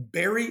they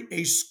bury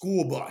a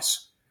school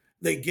bus.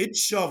 They get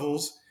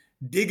shovels,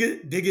 dig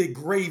a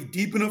grave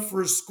deep enough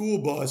for a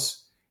school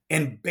bus,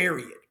 and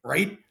bury it,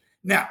 right?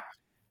 Now,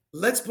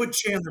 let's put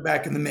Chandler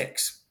back in the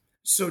mix.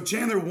 So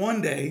Chandler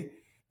one day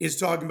is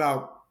talking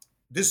about,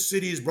 this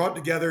city is brought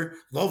together.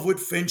 Love what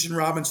Finch and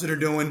Robinson are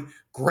doing.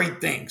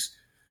 Great things.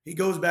 He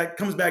comes back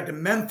to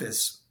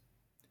Memphis,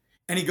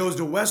 and he goes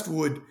to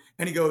Westwood,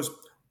 and he goes,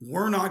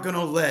 we're not going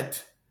to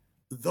let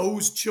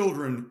those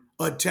children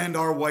attend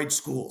our white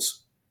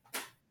schools.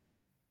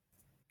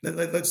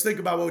 Let's think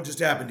about what just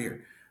happened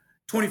here.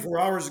 24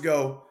 hours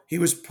ago, he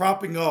was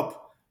propping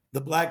up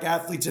the black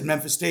athletes at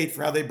Memphis State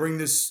for how they bring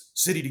this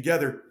city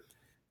together.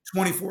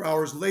 24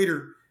 hours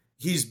later,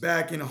 he's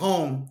back in the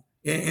home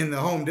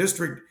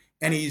district,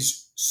 and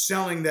he's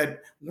selling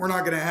that we're not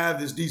going to have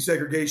this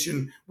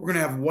desegregation. We're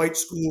going to have white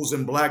schools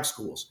and black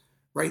schools,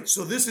 right?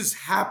 So this is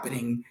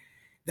happening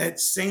that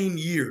same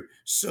year.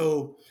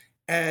 So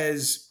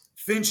as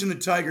Finch and the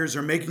Tigers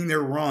are making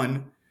their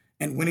run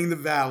and winning the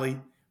Valley,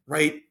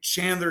 right,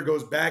 Chandler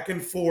goes back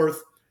and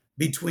forth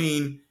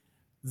between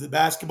the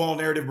basketball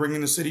narrative bringing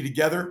the city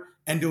together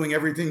and doing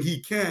everything he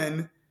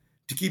can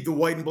to keep the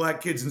white and black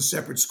kids in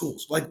separate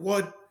schools. So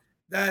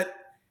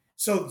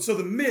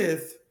the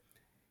myth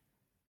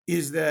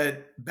is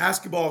that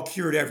basketball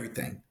cured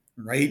everything,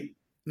 right?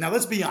 Now,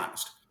 let's be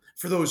honest.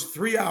 For those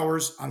 3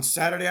 hours on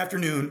Saturday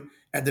afternoon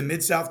at the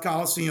Mid-South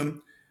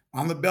Coliseum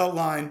on the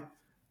Beltline,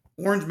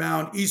 Orange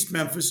Mound, East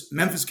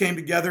Memphis came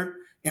together,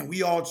 and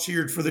we all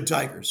cheered for the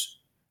Tigers,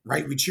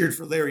 right? We cheered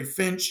for Larry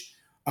Finch,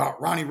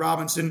 Ronnie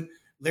Robinson,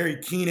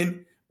 Larry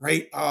Keenan,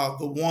 right?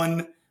 The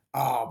one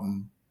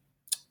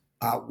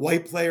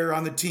white player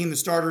on the team, the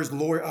starter is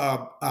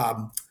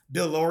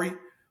Bill Laurie,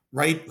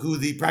 right, who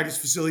the practice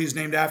facility is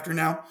named after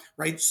now,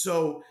 right?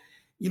 So,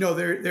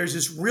 there's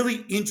this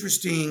really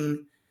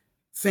interesting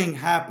thing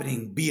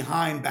happening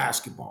behind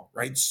basketball,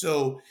 right?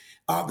 So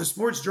the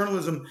sports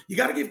journalism, you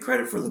got to give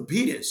credit for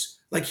Lapidus.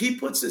 Like, he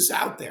puts this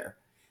out there,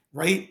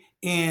 right?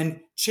 And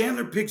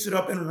Chandler picks it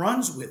up and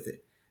runs with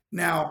it.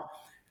 Now,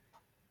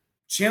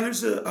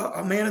 Chandler's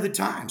a man of the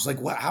times.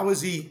 Like, how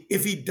is he,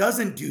 if he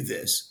doesn't do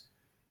this,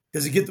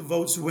 does he get the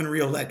votes to win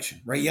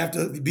re-election, right? You have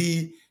to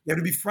be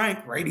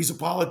frank, right? He's a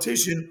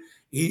politician.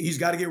 He's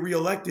got to get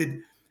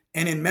reelected.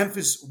 And in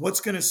Memphis, what's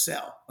going to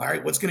sell? All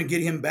right, what's going to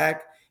get him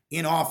back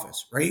in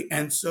office, right?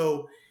 And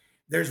so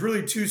there's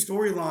really two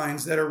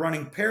storylines that are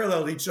running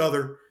parallel to each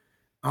other,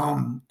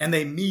 and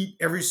they meet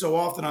every so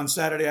often on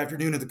Saturday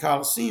afternoon at the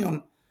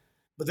Coliseum.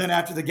 But then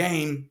after the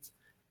game,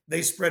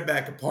 they spread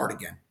back apart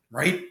again,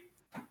 right?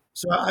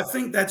 So I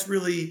think that's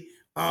really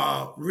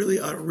a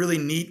really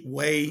neat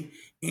way.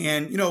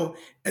 And,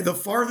 the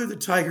farther the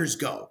Tigers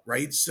go,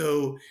 right?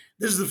 So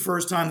this is the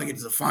first time they get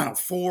to the Final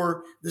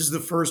Four. This is the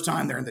first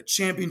time they're in the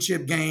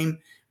championship game,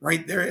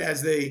 right there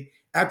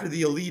after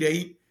the Elite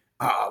Eight,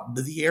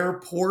 the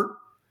airport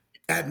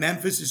at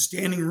Memphis is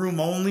standing room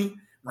only,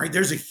 right?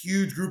 There's a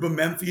huge group of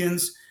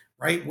Memphians,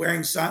 right,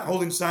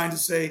 holding signs to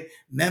say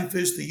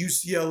Memphis, the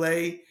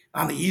UCLA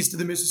on the east of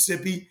the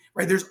Mississippi,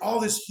 right? There's all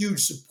this huge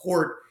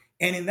support.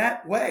 And in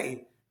that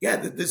way, yeah,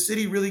 the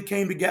city really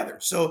came together.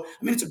 So,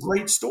 I mean, it's a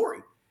great story.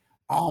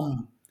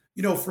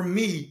 For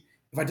me,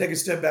 if I take a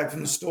step back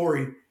from the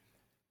story,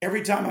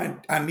 every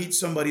time I meet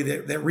somebody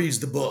that reads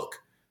the book,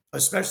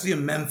 especially a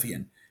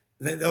Memphian,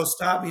 they'll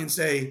stop me and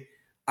say,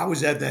 I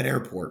was at that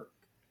airport.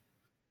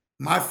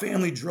 My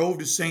family drove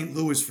to St.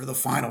 Louis for the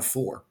Final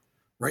Four,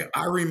 right?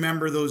 I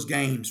remember those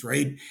games,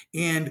 right?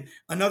 And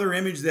another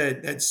image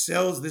that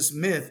sells this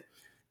myth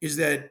is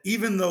that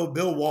even though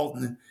Bill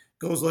Walton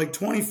goes like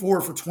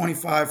 24 for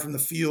 25 from the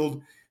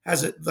field,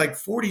 has like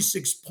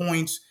 46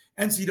 points,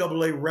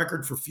 NCAA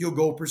record for field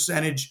goal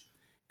percentage,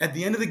 at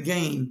the end of the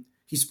game,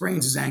 he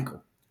sprains his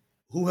ankle.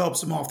 Who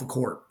helps him off the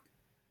court?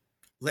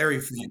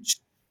 Larry Finch,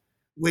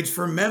 which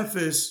for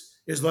Memphis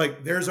is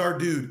like, there's our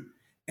dude.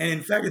 And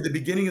in fact, at the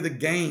beginning of the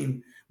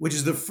game, which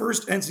is the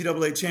first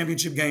NCAA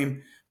championship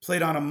game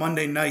played on a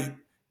Monday night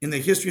in the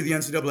history of the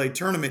NCAA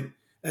tournament,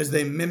 as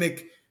they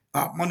mimic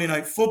Monday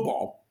Night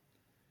Football,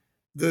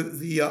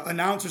 the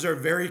announcers are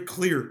very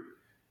clear.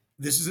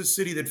 This is a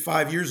city that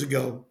 5 years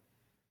ago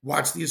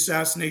watched the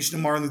assassination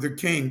of Martin Luther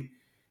King,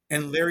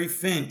 and Larry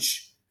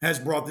Finch has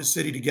brought this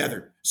city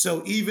together.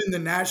 So even the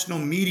national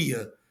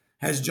media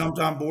has jumped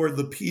on board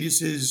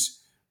Lapidus's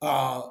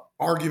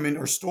argument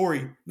or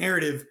story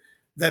narrative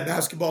that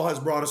basketball has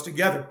brought us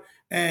together.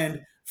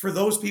 And for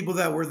those people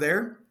that were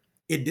there,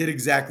 it did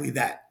exactly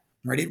that,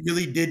 right? It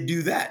really did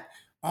do that.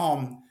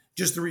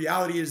 Just the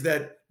reality is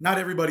that not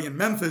everybody in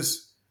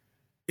Memphis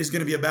is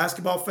going to be a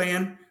basketball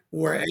fan,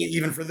 or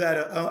even for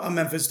that, a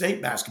Memphis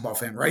State basketball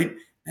fan, right?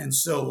 And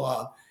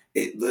so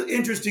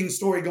interesting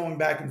story going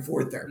back and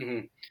forth there.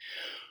 Mm-hmm.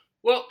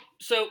 Well,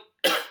 so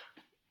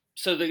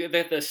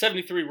the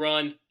 73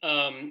 run,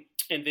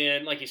 and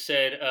then, like you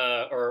said,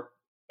 or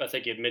I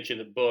think you had mentioned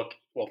the book.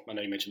 Well, I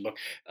know you mentioned the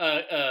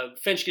book.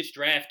 Finch gets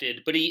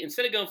drafted, but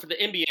instead of going for the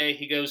NBA,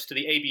 he goes to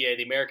the ABA,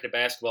 the American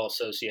Basketball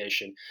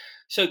Association.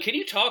 So can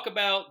you talk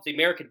about the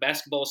American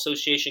Basketball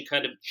Association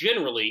kind of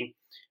generally,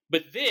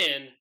 but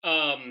then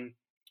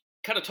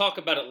kind of talk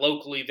about it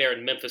locally there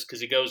in Memphis,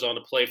 because he goes on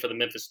to play for the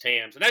Memphis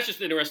Tams. And that's just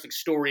an interesting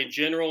story in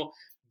general,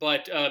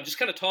 but just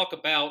kind of talk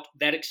about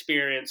that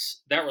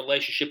experience, that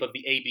relationship of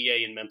the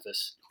ABA in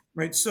Memphis.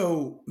 Right.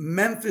 So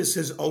Memphis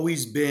has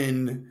always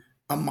been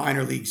a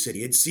minor league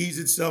city. It sees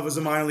itself as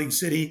a minor league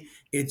city.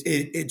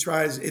 It's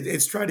tried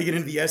to get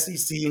into the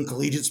SEC in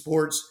collegiate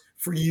sports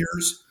for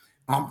years.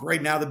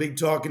 Right now, the big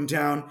talk in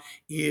town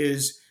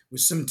is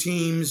with some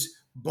teams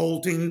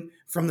bolting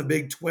from the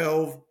Big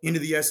 12 into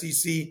the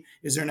SEC.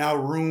 Is there now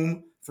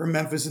room for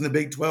Memphis in the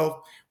Big 12?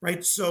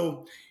 Right.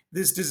 So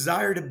this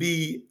desire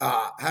to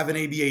have an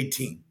ABA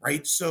team,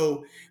 right?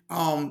 So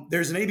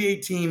there's an ABA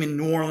team in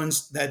New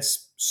Orleans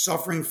that's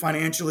suffering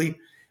financially.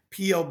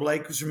 P.L.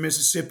 Blake, who's from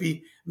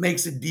Mississippi,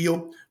 makes a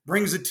deal,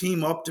 brings a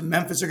team up to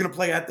Memphis. They're going to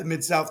play at the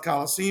Mid-South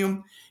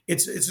Coliseum.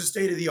 It's a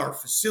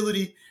state-of-the-art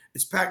facility.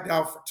 It's packed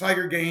out for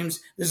Tiger games.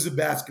 This is a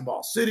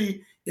basketball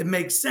city. It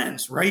makes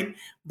sense, right?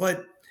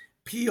 But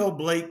P.L.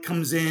 Blake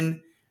comes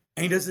in,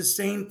 and he does the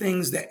same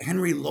things that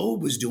Henry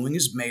Loeb was doing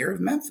as mayor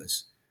of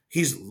Memphis.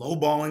 He's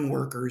lowballing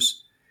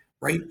workers,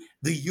 right?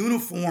 The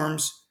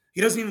uniforms, he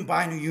doesn't even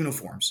buy new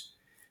uniforms.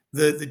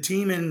 The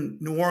team in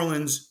New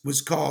Orleans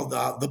was called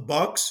the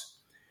Bucks.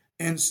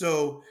 And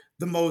so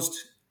the most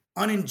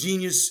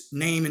uningenious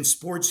name in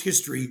sports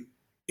history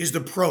is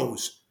the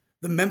Pros.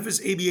 The Memphis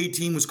ABA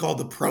team was called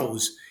the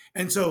Pros.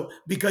 And so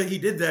because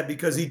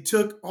he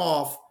took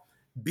off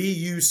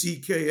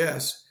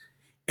BUCKS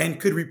and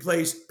could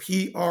replace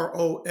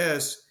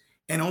PROS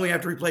and only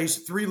have to replace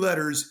 3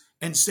 letters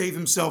and save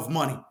himself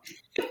money,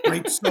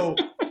 right? So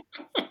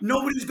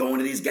nobody's going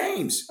to these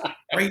games,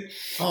 right?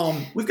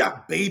 We've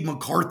got Babe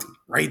McCarthy,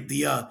 right?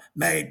 The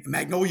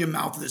Magnolia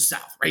Mouth of the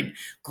South, right?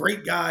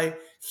 Great guy,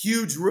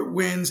 huge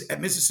wins at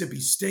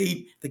Mississippi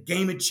State. The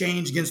game had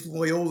changed against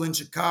Loyola in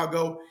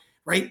Chicago,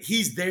 right?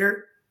 He's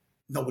there.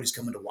 Nobody's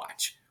coming to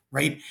watch,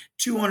 right?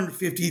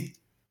 250,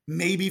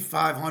 maybe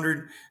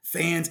 500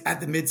 fans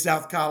at the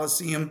Mid-South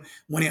Coliseum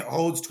when it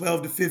holds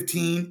 12 to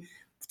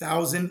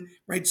 15,000,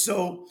 right?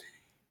 So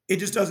it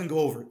just doesn't go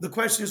over. The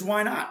question is,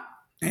 why not?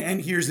 And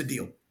here's the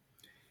deal.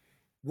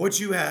 What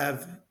you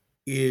have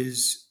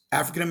is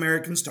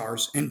African-American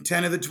stars, and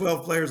 10 of the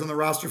 12 players on the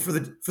roster for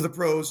the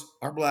Pros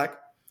are black.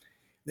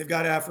 They've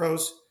got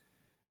afros.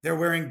 They're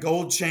wearing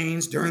gold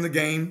chains during the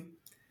game.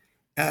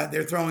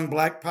 They're throwing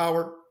black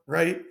power,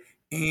 right?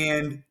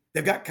 And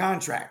they've got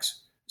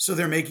contracts. So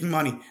they're making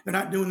money. They're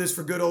not doing this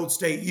for good old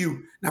State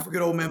U, not for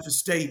good old Memphis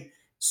State.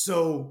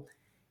 So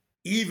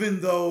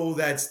even though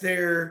that's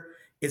there,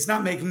 it's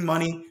not making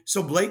money.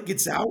 So Blake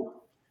gets out.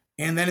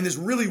 And then in this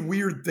really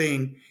weird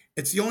thing,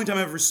 it's the only time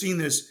I've ever seen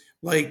this,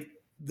 like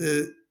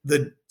the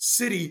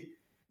city,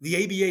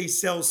 the ABA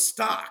sells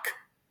stock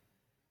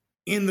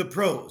in the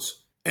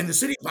Pros. And the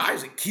city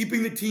buys it,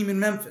 keeping the team in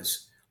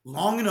Memphis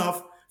long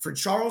enough for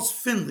Charles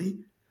Finley,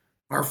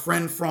 our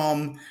friend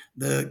from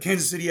the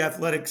Kansas City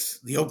Athletics,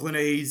 the Oakland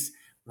A's,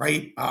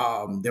 right?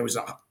 There was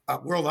a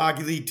World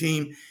Hockey League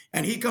team,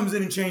 and he comes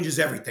in and changes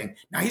everything.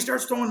 Now he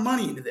starts throwing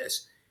money into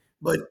this,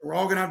 but we're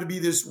all going to have to be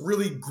this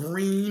really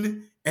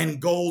green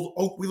and gold.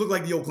 Oh, we look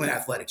like the Oakland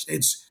Athletics.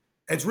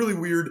 It's really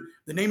weird.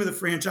 The name of the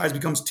franchise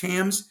becomes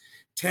Tams,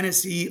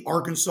 Tennessee,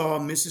 Arkansas,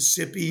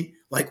 Mississippi.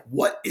 Like,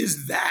 what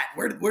is that?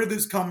 Where did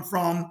this come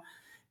from?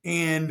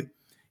 And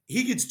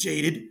he gets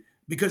jaded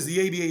because the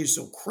ABA is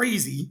so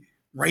crazy,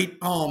 right?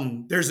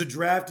 There's a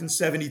draft in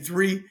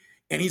 73,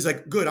 and he's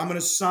like, good, I'm going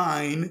to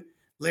sign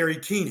Larry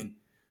Keenan,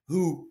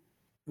 who,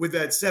 with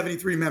that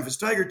 73 Memphis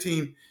Tiger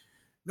team,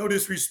 no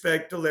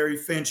disrespect to Larry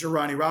Finch or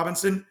Ronnie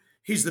Robinson,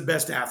 he's the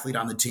best athlete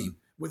on the team.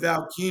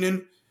 Without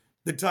Keenan,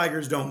 the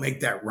Tigers don't make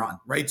that run,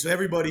 right? So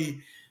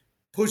everybody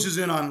pushes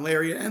in on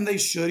Larry, and they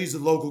should. He's a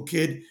local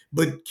kid,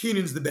 but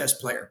Keenan's the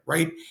best player,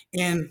 right?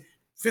 And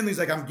Finley's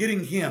like, I'm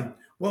getting him.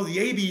 Well, the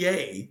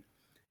ABA,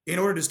 in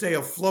order to stay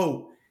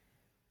afloat,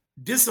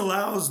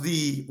 disallows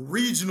the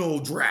regional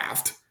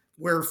draft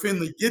where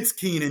Finley gets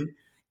Keenan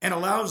and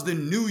allows the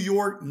New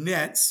York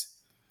Nets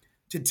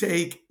to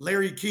take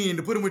Larry Keenan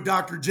to put him with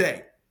Dr.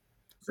 J.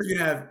 So you're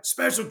going to have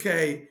Special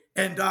K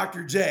and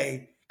Dr.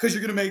 J because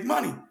you're going to make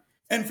money.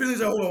 And Finley's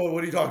like, oh,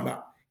 what are you talking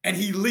about? And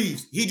he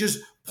leaves. He just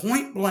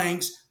point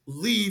blanks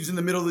leaves in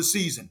the middle of the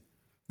season,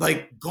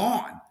 like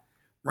gone,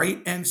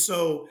 right? And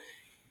so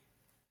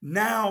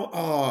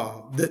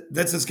now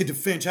let's get to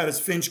Finch. How does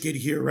Finch get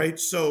here, right?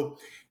 So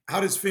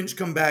how does Finch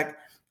come back?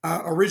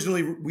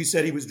 Originally, we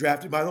said he was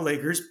drafted by the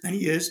Lakers, and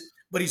he is,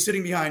 but he's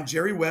sitting behind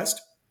Jerry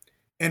West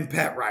and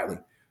Pat Riley,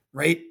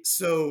 right?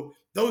 So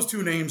those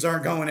two names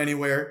aren't going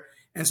anywhere.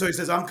 And so he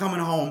says, I'm coming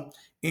home.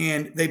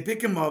 And they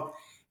pick him up.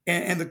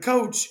 And the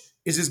coach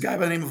is this guy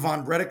by the name of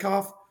Von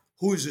Bredikoff,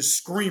 who is a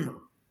screamer.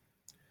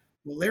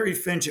 Well, Larry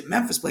Finch at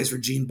Memphis plays for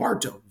Gene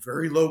Bartow.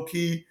 Very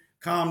low-key,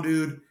 calm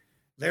dude.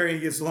 Larry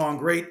gets along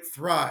great,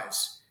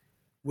 thrives.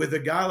 With a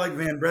guy like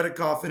Van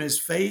Bredikoff in his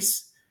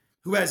face,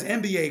 who has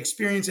NBA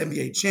experience,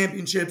 NBA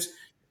championships,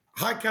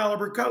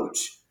 high-caliber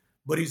coach,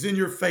 but he's in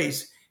your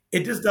face.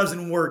 It just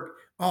doesn't work.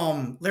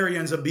 Larry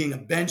ends up being a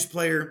bench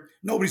player.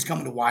 Nobody's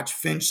coming to watch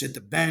Finch at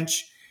the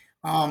bench.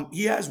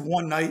 He has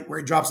one night where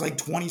he drops like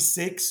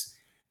 26.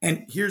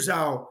 And here's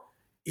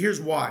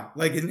why.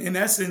 Like in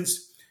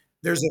essence,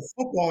 there's a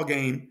football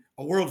game,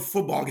 a world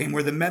football game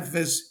where the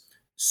Memphis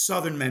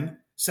Southmen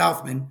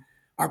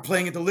are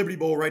playing at the Liberty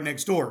Bowl right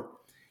next door.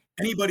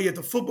 Anybody at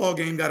the football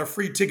game got a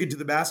free ticket to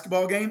the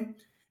basketball game.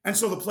 And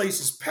so the place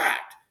is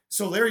packed.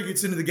 So Larry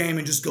gets into the game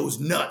and just goes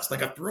nuts,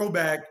 like a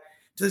throwback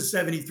to the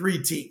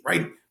 73 team,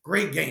 right?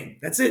 Great game.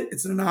 That's it.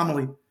 It's an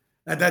anomaly.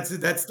 That's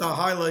the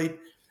highlight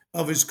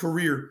of his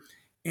career.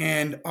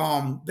 And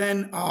I'm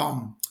trying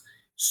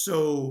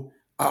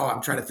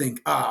to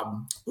think.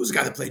 Who's the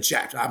guy that played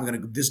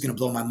Shaq? This is gonna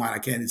blow my mind. I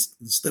can't. It's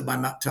slip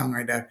my tongue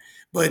right there.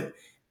 But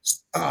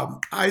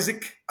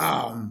Isaac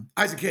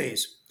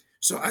Hayes.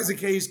 So Isaac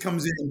Hayes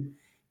comes in,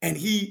 and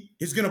he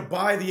is gonna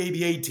buy the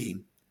ABA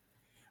team.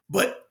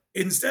 But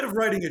instead of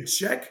writing a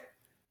check,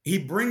 he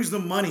brings the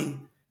money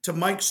to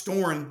Mike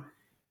Storin,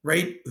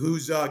 right?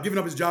 Who's given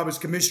up his job as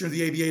commissioner of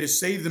the ABA to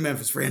save the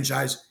Memphis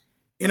franchise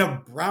in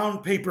a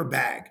brown paper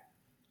bag.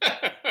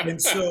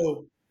 And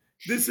so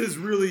this is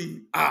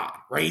really odd,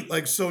 right?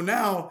 Like, so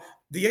now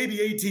the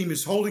ABA team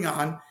is holding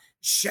on.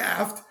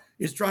 Shaft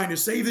is trying to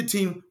save the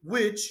team,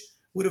 which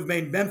would have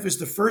made Memphis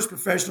the first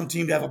professional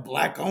team to have a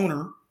black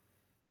owner.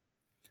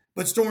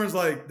 But Storin's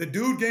like, the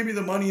dude gave me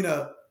the money in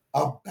a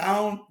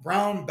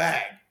brown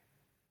bag.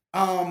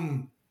 I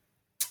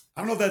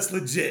don't know if that's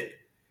legit.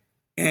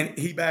 And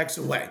he backs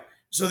away.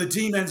 So the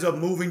team ends up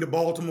moving to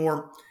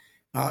Baltimore.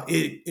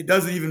 It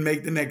doesn't even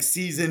make the next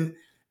season.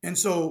 And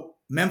so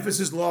Memphis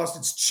has lost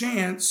its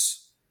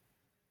chance.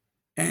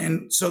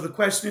 And so the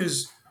question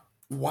is,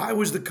 why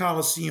was the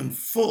Coliseum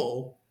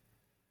full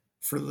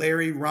for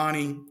Larry,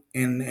 Ronnie,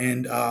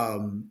 and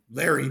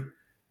Larry,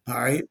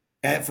 all right,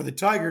 and for the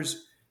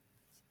Tigers?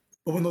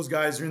 But when those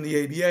guys are in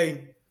the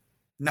ABA,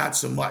 not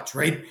so much,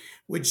 right?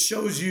 Which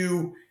shows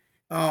you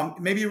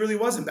maybe it really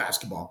wasn't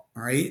basketball,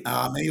 all right?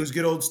 Maybe it was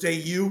good old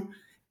State U.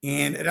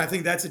 And I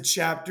think that's a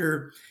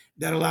chapter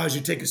that allows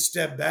you to take a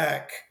step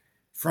back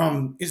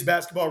from, is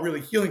basketball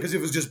really healing? Because if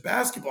it was just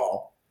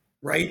basketball,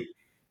 right,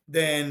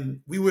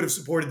 then we would have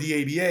supported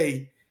the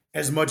ABA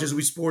as much as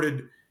we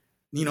supported,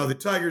 the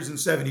Tigers in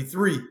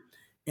 73.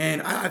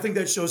 And I think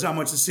that shows how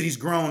much the city's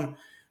grown,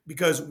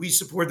 because we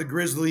support the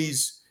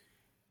Grizzlies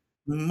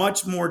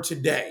much more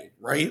today,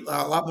 right?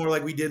 A lot more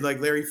like we did, like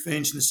Larry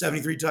Finch and the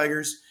 73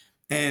 Tigers.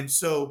 And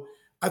so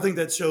I think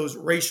that shows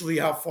racially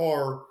how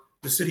far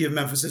the city of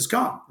Memphis has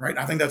come, right?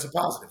 I think that's a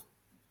positive.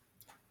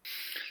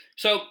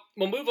 So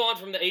we'll move on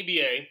from the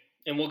ABA,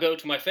 and we'll go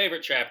to my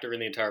favorite chapter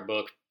in the entire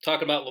book,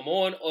 talk about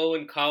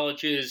Lemoyne-Owen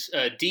College's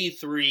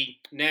D3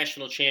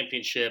 National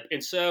Championship.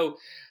 And so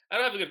I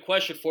don't have a good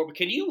question for it, but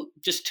can you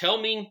just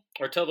tell me,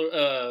 or tell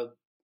the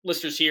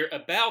listeners here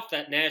about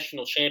that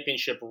national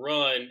championship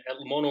run at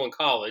Lemoyne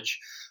College.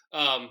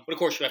 But of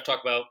course, we have to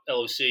talk about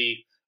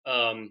LOC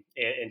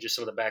and just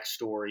some of the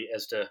backstory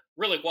as to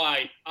really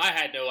why I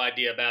had no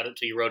idea about it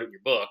until you wrote it in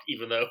your book,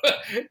 even though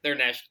they're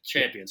national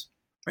champions.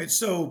 Right.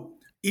 So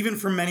even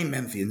for many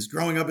Memphians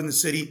growing up in the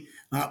city,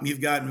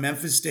 you've got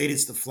Memphis State.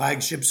 It's the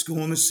flagship school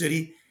in the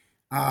city.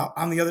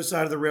 On the other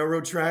side of the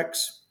railroad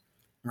tracks,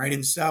 right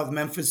in South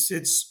Memphis,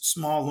 sits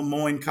small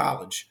Lemoyne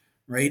College.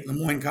 Right,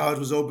 Lemoyne College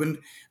was opened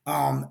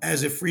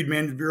as a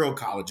Freedmen's Bureau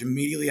college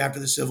immediately after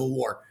the Civil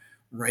War.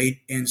 Right,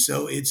 and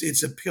so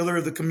it's a pillar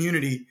of the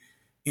community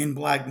in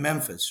Black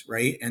Memphis.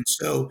 Right, and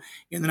so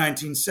in the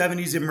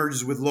 1970s, it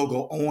merges with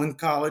local Owen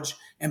College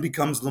and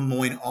becomes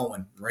Lemoyne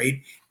Owen.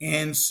 Right,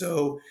 and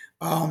so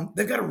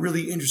they've got a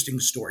really interesting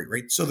story.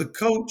 Right, so the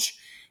coach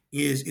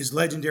is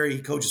legendary.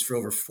 He coaches for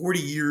over 40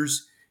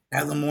 years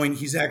at Lemoyne.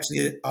 He's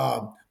actually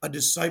a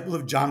disciple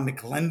of John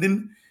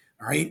McClendon,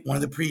 all right, one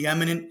of the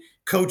preeminent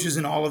coaches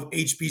in all of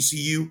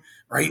HBCU,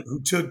 right,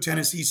 who took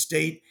Tennessee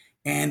State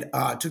and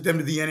took them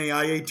to the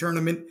NAIA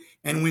tournament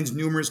and wins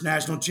numerous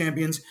national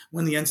champions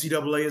when the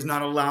NCAA is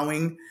not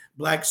allowing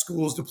Black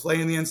schools to play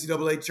in the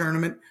NCAA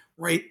tournament,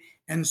 right?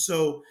 And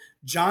so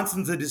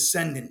Johnson's a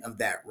descendant of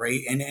that,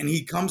 right? And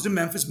he comes to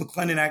Memphis.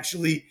 McClendon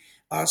actually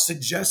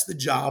suggests the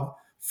job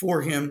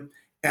for him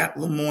at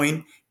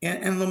Lemoyne.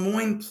 And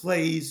Lemoyne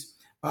plays,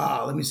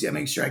 let me see, I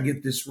make sure I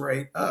get this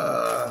right.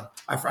 I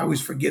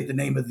always forget the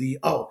name of the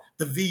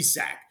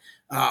VSAC,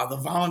 the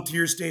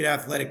Volunteer State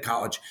Athletic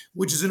College,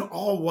 which is an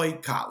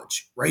all-white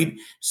college, right?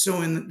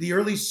 So in the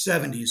early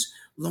 70s,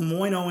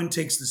 Lemoyne Owen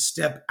takes the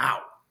step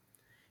out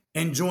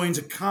and joins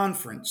a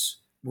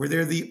conference where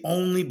they're the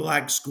only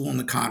Black school in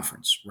the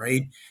conference,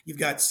 right? You've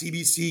got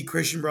CBC,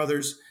 Christian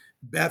Brothers,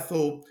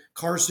 Bethel,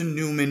 Carson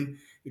Newman.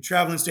 You're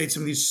traveling state,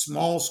 some of these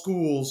small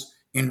schools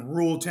in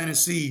rural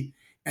Tennessee,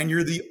 and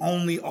you're the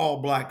only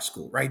all-Black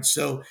school, right?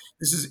 So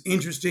this is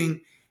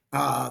interesting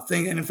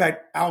thing. And in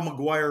fact, Al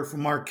McGuire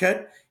from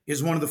Marquette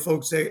is one of the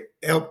folks that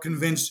helped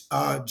convince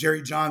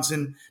Jerry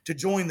Johnson to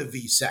join the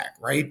VSAC,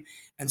 right?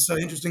 And so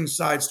interesting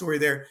side story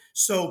there.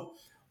 So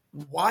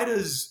why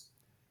does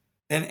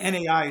an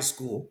NAI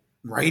school,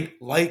 right,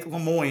 like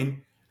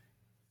Lemoyne,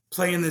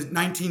 play in the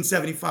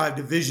 1975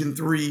 Division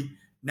III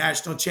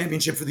National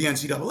Championship for the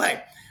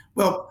NCAA?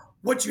 Well,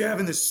 what you have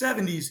in the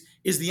 70s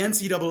is the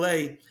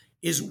NCAA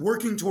is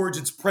working towards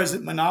its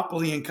present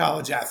monopoly in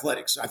college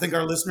athletics. I think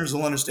our listeners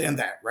will understand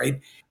that, right?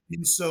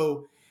 And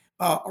so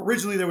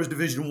originally there was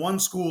Division I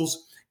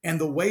schools, and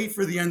the way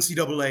for the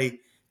NCAA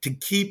to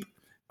keep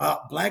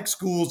Black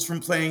schools from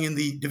playing in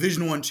the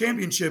Division I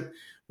championship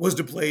was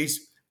to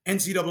place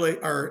NCAA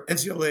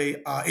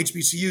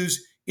HBCUs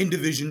in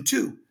Division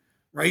II,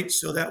 right?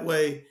 So that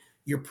way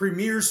your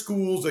premier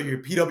schools are your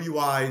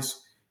PWIs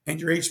and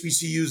your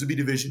HBCUs would be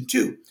Division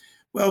II.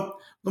 Well,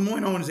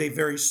 Lemoyne Owen is a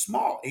very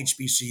small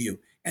HBCU,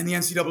 and the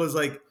NCAA is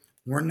like,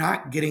 we're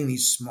not getting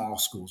these small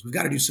schools. We've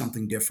got to do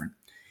something different.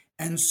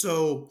 And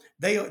so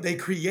they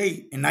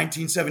create in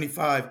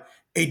 1975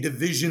 a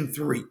Division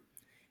III.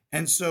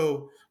 And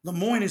so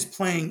Lemoyne is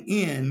playing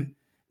in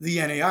the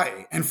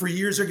NAIA, and for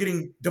years they're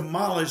getting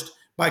demolished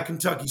by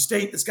Kentucky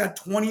State. That's got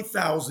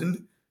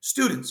 20,000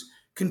 students.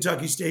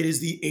 Kentucky State is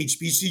the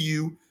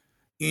HBCU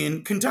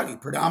in Kentucky,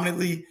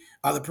 predominantly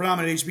the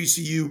predominant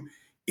HBCU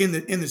in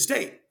the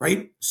state,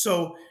 right?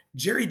 So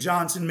Jerry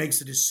Johnson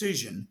makes a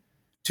decision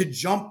to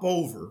jump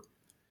over,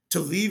 to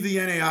leave the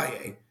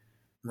NAIA,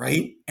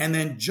 right? And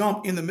then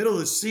jump in the middle of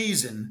the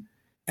season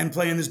and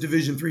play in this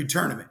Division III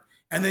tournament.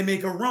 And they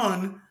make a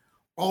run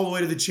all the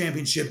way to the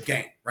championship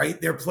game, right?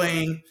 They're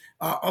playing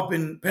up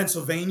in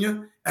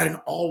Pennsylvania at an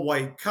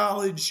all-white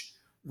college,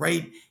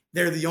 right?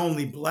 They're the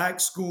only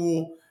Black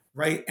school,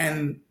 right?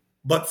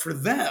 But for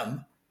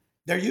them,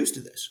 they're used to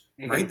this,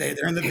 right?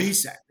 They're in the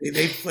VSAC.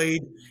 They've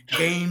played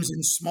games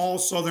in small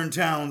southern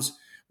towns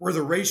where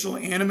the racial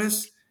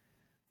animus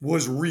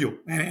was real.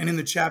 And in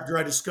the chapter,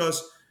 I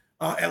discuss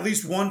at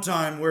least one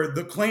time where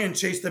the Klan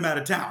chased them out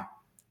of town,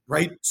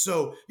 right?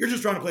 So you're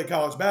just trying to play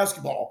college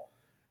basketball,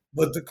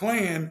 but the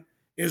Klan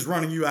is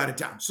running you out of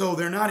town. So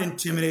they're not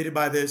intimidated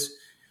by this.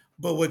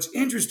 But what's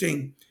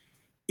interesting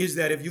is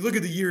that if you look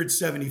at the year at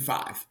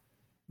 75,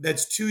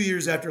 that's 2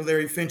 years after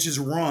Larry Finch's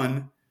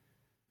run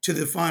to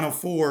the Final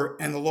Four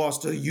and the loss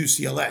to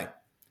UCLA.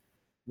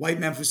 White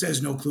Memphis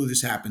has no clue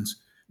this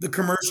happens. The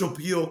commercial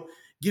appeal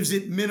gives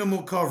it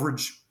minimal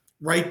coverage,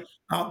 right?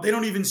 They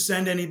don't even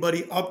send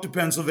anybody up to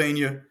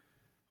Pennsylvania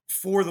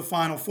for the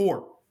Final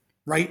Four,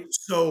 right?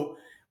 So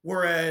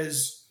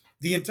whereas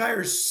the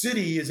entire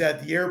city is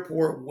at the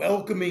airport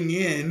welcoming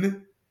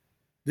in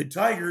the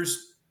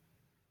Tigers,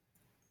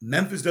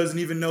 Memphis doesn't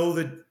even know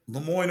that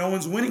Lemoyne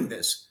Owen's winning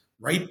this,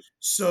 right?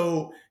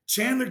 So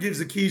Chandler gives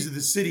the keys to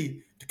the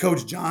city to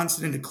Coach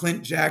Johnson and to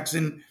Clint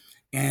Jackson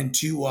and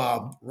to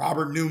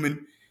Robert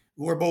Newman,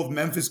 who are both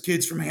Memphis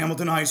kids from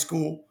Hamilton High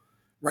School,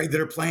 right, that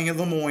are playing at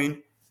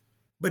Lemoyne,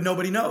 but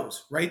nobody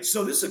knows, right?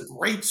 So this is a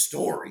great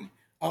story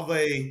of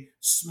a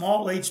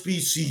small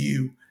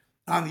HBCU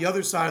on the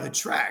other side of the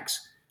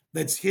tracks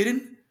that's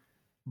hidden,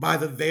 by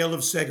the veil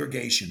of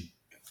segregation.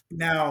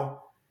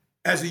 Now,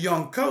 as a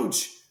young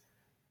coach,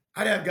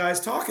 I'd have guys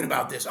talking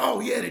about this. Oh,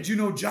 yeah, did you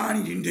know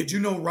Johnny? Did you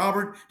know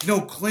Robert? Did you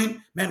know Clint?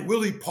 Man,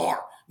 Willie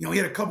Parr. He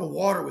had a cup of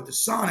water with the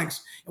Sonics.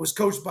 It was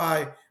coached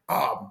by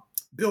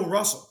Bill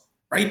Russell,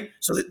 right?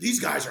 So that these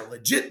guys are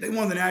legit. They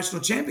won the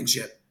national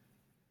championship.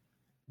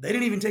 They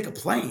didn't even take a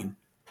plane.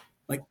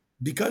 Like,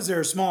 because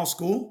they're a small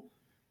school,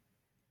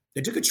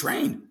 they took a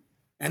train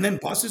and then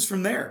buses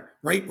from there,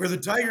 right? Where the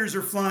Tigers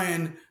are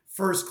flying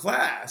first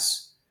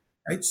class,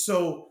 right?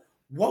 So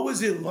what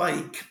was it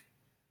like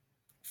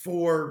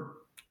for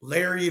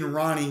Larry and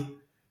Ronnie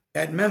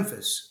at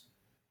Memphis,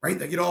 right?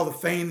 They get all the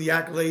fame, the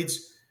accolades,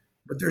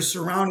 but they're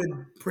surrounded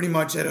pretty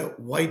much at a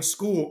white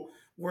school.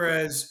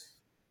 Whereas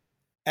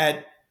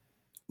at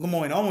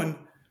Lemoyne-Owen,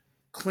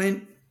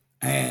 Clint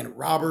and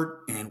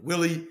Robert and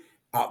Willie,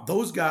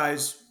 those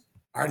guys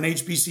are an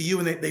HBCU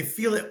and they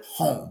feel at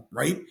home,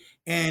 right?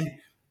 And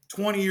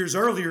 20 years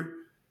earlier,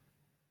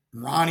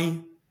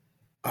 Ronnie,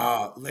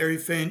 Larry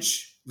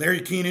Finch, Larry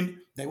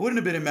Keenan, they wouldn't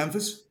have been in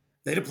Memphis.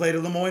 They'd have played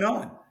at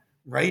Lemoyne-Owen,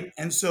 right?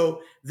 And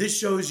so this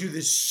shows you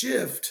this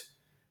shift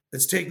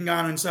that's taking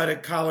on inside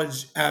of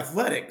college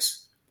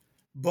athletics.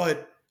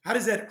 But how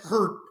does that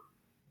hurt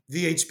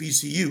the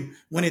HBCU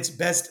when its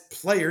best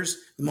players,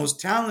 the most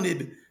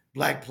talented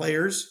Black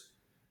players,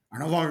 are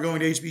no longer going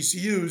to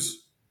HBCUs,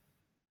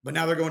 but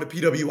now they're going to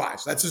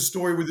PWIs? That's a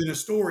story within a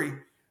story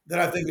that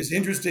I think is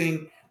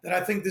interesting, that I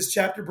think this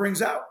chapter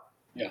brings out.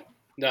 Yeah,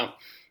 no.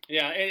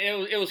 Yeah,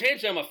 it was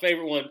hands down my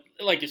favorite one,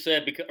 like you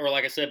said,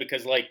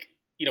 because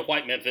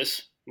white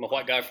Memphis. I'm a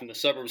white guy from the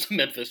suburbs of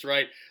Memphis,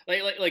 right?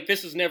 Like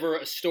this is never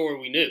a story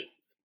we knew.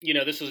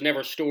 This was never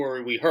a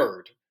story we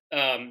heard.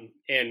 And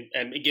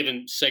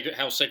given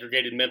how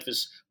segregated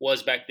Memphis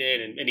was back then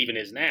and even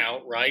is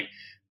now, right?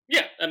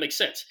 Yeah, that makes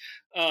sense.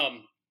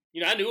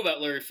 I knew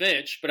about Larry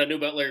Finch, but I knew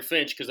about Larry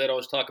Finch because they'd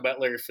always talk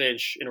about Larry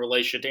Finch in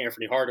relation to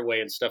Anthony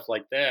Hardaway and stuff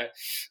like that.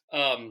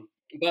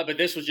 But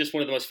this was just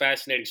one of the most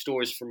fascinating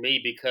stories for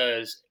me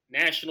because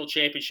national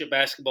championship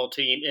basketball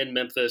team in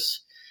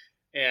Memphis,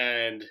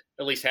 and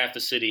at least half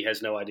the city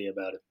has no idea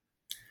about it.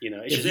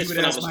 If you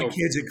would ask my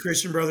kids at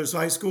Christian Brothers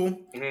High School,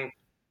 mm-hmm.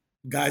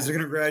 Guys are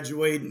going to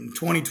graduate in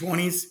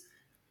 2020s.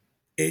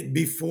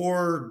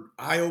 Before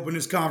I open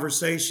this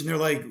conversation, they're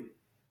like,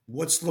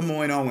 "What's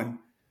Lemoyne-Owen?"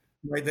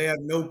 Right? They have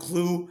no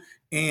clue,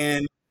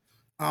 and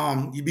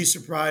you'd be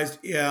surprised.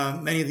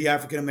 Many of the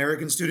African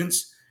American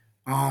students,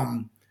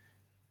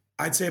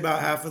 I'd say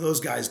about half of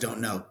those guys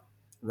don't know,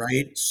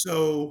 right?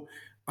 So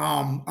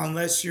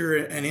unless you're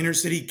an inner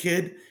city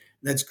kid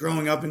that's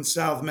growing up in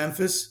South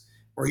Memphis,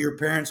 or your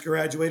parents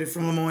graduated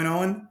from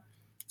Lemoyne-Owen,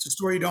 it's a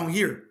story you don't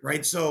hear,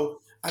 right? So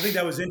I think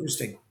that was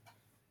interesting.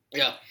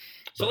 Yeah.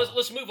 So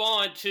let's move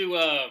on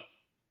to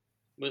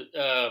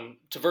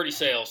Verdi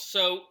Sales.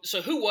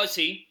 So who was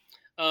he,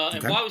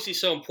 and why was he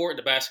so important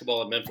to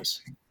basketball in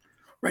Memphis?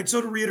 Right.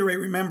 So to reiterate,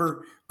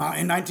 remember,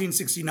 in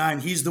 1969,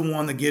 he's the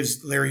one that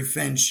gives Larry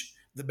Finch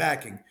the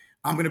backing.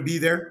 I'm going to be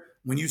there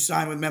when you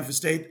sign with Memphis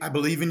State. I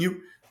believe in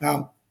you.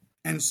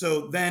 And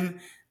so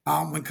then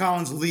when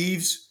Collins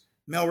leaves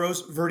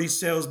Melrose, Verdi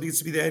Sales gets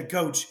to be the head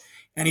coach,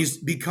 and he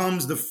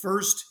becomes the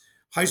first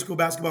high school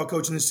basketball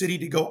coach in the city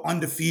to go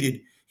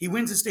undefeated. He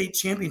wins the state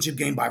championship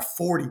game by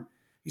 40.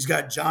 He's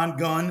got John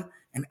Gunn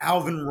and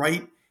Alvin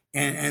Wright,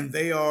 and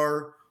they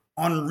are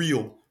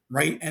unreal,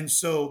 right? And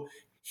so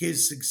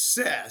his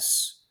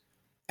success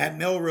at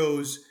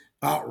Melrose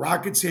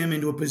rockets him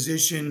into a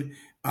position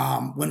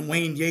when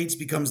Wayne Yates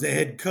becomes the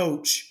head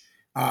coach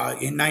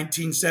in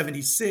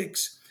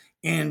 1976,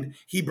 and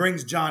he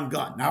brings John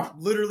Gunn. Now,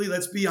 literally,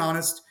 let's be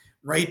honest,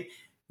 right?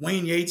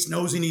 Wayne Yates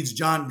knows he needs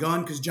John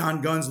Gunn because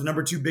John Gunn's the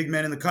number 2 big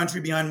man in the country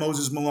behind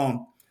Moses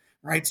Malone,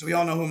 right? So we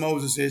all know who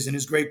Moses is in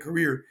his great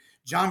career.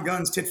 John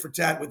Gunn's tit for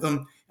tat with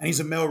him, and he's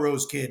a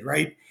Melrose kid,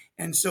 right?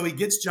 And so he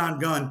gets John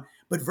Gunn,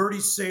 but Verdi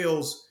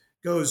Sales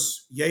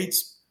goes,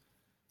 Yates,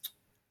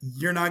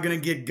 you're not going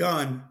to get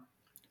Gunn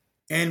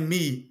and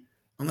me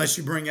unless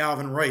you bring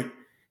Alvin Wright.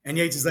 And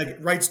Yates is like,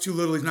 Wright's too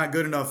little, he's not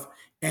good enough.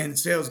 And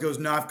Sales goes,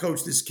 no, I've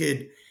coached this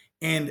kid.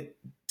 And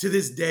to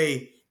this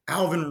day,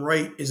 Alvin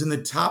Wright is in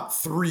the top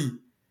 3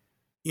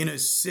 in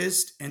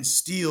assists and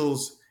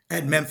steals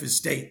at Memphis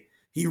State.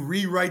 He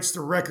rewrites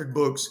the record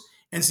books.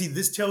 And see,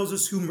 this tells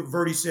us who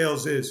Verdi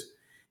Sales is.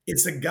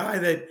 It's a guy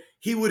that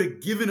he would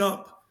have given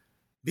up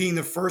being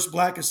the first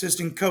Black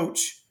assistant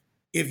coach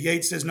if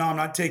Yates says, no, I'm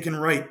not taking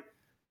Wright.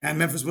 And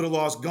Memphis would have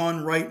lost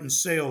Gunn, Wright, and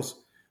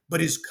Sales. But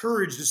his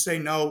courage to say,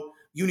 no,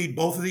 you need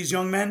both of these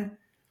young men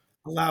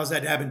allows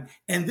that to happen.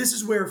 And this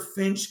is where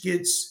Finch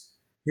gets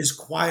his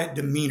quiet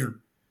demeanor,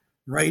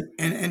 right?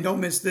 And don't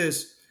miss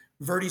this.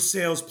 Verdi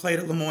Sales played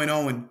at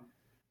Lemoyne-Owen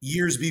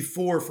years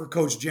before for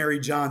Coach Jerry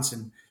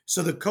Johnson.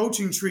 So the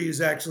coaching tree is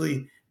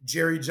actually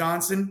Jerry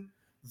Johnson,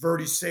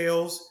 Verdi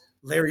Sales,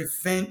 Larry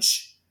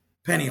Finch,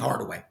 Penny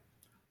Hardaway,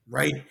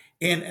 right?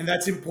 And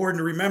that's important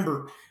to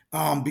remember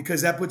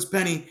because that puts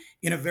Penny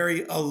in a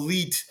very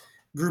elite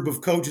group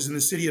of coaches in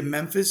the city of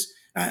Memphis.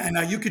 And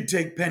now you could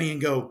take Penny and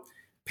go,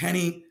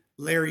 Penny,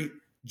 Larry,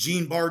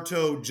 Gene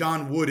Bartow,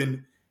 John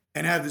Wooden,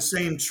 and have the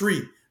same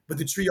tree, but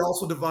the tree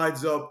also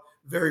divides up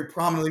very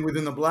prominently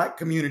within the Black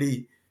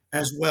community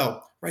as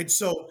well, right?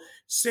 So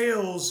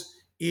sales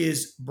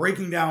is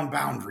breaking down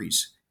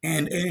boundaries.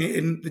 And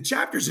the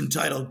chapter's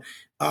entitled,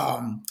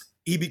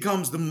 he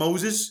becomes the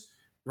Moses,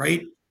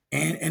 right?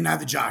 And not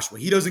the Joshua.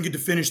 He doesn't get to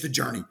finish the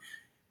journey,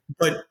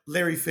 but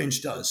Larry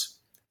Finch does.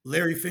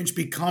 Larry Finch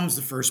becomes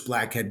the first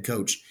Black head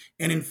coach.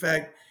 And in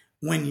fact,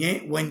 when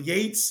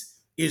Yates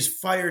is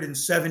fired in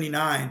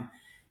 79,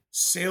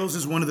 Sales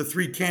is one of the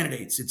three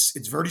candidates.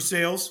 It's Verdi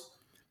Sales,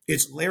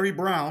 it's Larry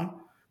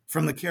Brown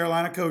from the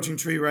Carolina coaching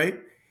tree, right?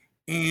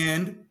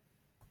 And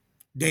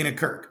Dana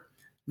Kirk.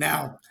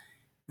 Now,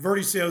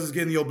 Verdi Sales is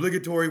getting the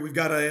obligatory, we've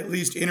got to at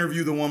least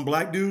interview the one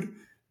Black dude,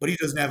 but he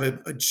doesn't have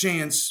a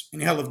chance in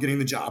hell of getting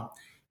the job.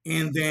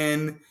 And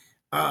then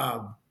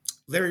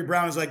Larry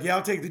Brown is like, yeah,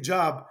 I'll take the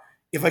job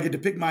if I get to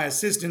pick my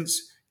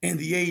assistants. And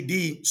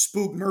the AD,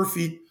 Spook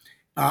Murphy,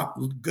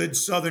 good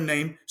Southern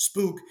name,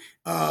 Spook,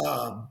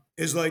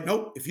 is like,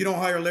 nope, if you don't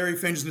hire Larry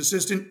Finch as an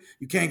assistant,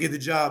 you can't get the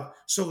job.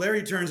 So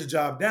Larry turns the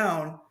job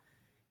down.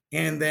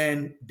 And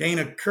then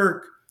Dana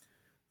Kirk,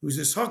 who's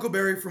this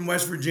huckleberry from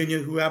West Virginia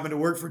who happened to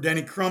work for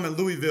Denny Crum at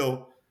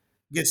Louisville,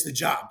 gets the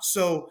job.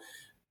 So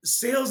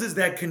Sales is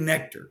that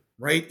connector,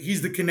 right?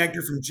 He's the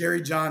connector from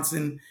Jerry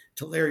Johnson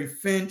to Larry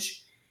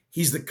Finch.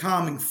 He's the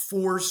calming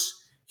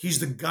force. He's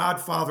the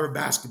godfather of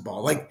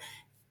basketball. Like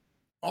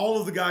all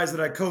of the guys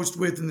that I coached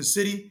with in the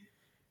city,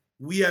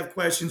 we have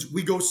questions.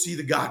 We go see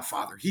the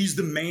godfather. He's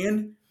the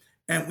man.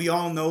 And we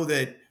all know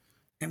that,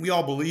 and we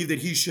all believe that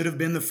he should have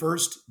been the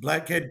first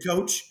Black head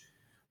coach.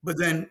 But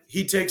then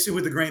he takes it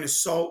with a grain of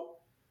salt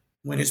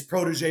when his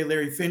protege,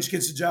 Larry Finch,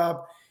 gets a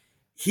job.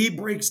 He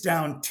breaks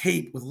down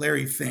tape with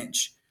Larry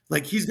Finch.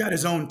 Like he's got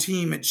his own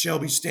team at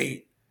Shelby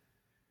State.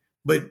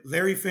 But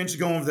Larry Finch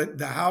going over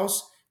the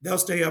house, they'll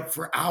stay up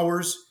for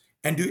hours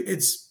and do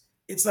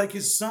it's like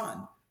his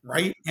son,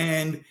 right?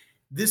 And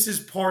this is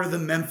part of the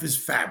Memphis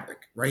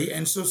fabric, right?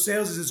 And so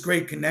Sales is this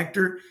great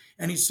connector,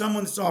 and he's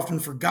someone that's often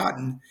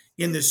forgotten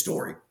in this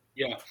story.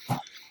 Yeah.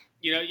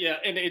 Yeah.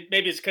 And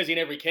maybe it's because he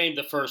never became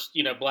the first,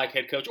 Black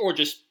head coach or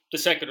just the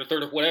second or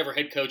third or whatever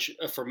head coach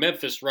for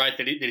Memphis, right?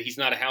 That he's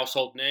not a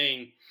household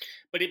name.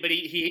 But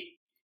he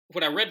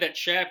when I read that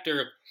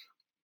chapter,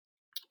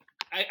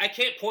 I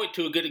can't point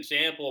to a good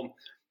example,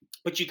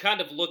 but you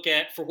kind of look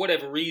at, for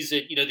whatever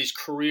reason, these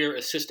career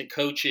assistant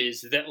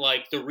coaches that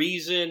like the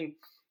reason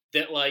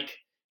that like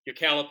your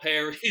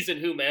Caliparis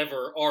and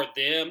whomever are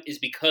them is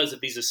because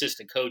of these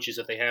assistant coaches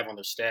that they have on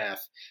their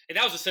staff. And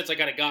that was the sense I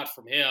kind of got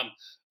from him.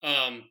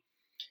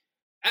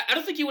 I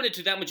don't think he went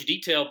into that much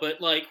detail, but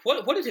like,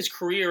 what did his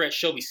career at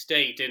Shelby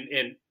State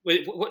and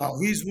what? Oh,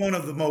 he's one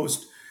of the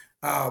most,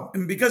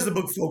 and because the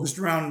book focused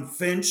around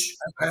Finch,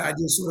 I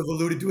just sort of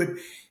alluded to it.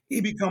 He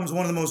becomes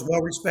one of the most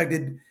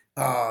well-respected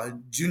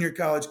junior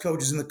college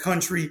coaches in the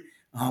country,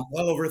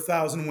 well over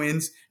 1,000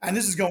 wins, and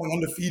this is going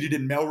undefeated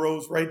in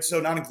Melrose, right?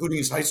 So not including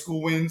his high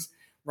school wins,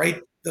 right?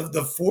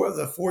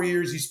 The 4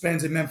 years he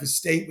spends at Memphis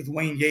State with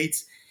Wayne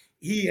Yates,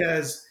 he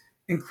has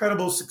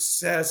incredible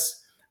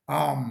success.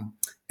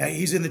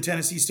 He's in the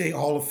Tennessee State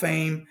Hall of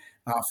Fame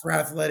for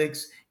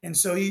athletics. And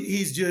so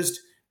he's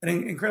just an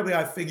incredibly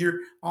high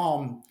figure.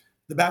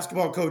 The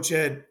basketball coach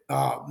at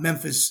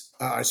Memphis,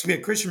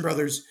 at Christian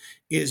Brothers,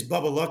 is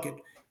Bubba Luckett.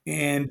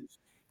 And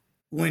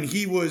when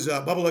he was,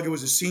 Bubba Luckett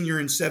was a senior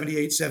in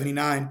 78,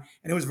 79,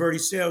 and it was Verdi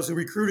Sales who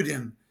recruited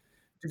him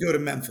to go to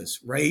Memphis,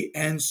 right?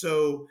 And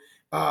so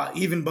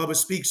even Bubba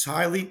speaks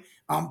highly.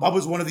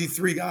 Bubba's one of the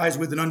three guys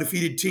with an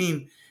undefeated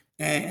team.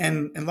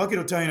 And Luckett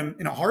will tell you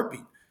in a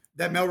heartbeat,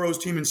 that Melrose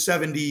team in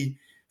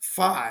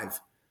 75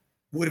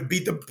 would have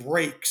beat the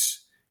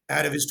brakes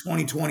out of his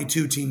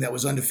 2022 team that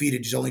was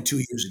undefeated just only 2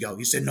 years ago.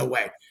 He said, no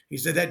way. He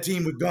said that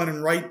team with Gunn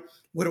and Wright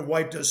would have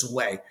wiped us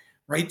away,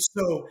 right?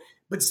 So,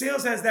 but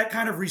Sales has that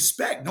kind of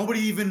respect.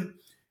 Nobody even,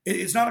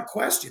 it's not a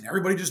question.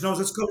 Everybody just knows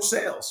it's Coach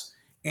Sales.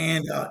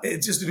 And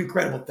it's just an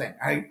incredible thing.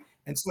 I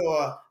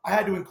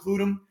had to include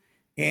him.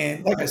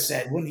 And like I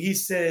said, when he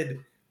said,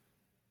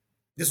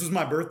 this was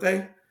my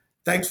birthday,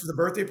 thanks for the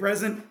birthday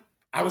present,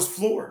 I was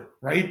floored,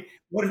 right?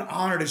 What an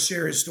honor to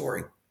share his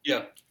story.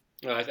 Yeah,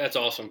 that's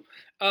awesome.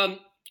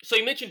 So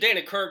you mentioned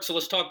Dana Kirk, so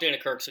let's talk Dana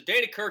Kirk. So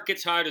Dana Kirk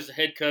gets hired as the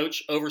head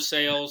coach over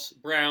Sales.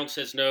 Brown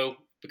says no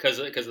because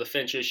of the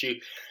Finch issue.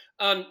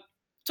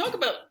 Talk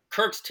about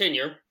Kirk's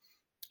tenure,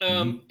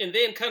 and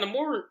then kind of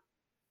more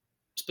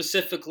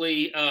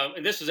specifically,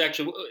 and this is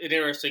actually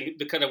interesting,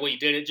 the kind of way you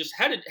did it. Just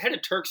how did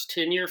Kirk's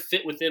tenure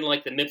fit within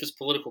like the Memphis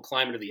political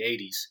climate of the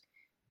 80s?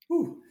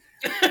 Ooh.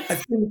 I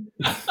think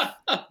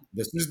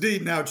this is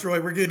deep now,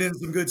 Troy. We're getting into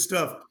some good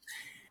stuff.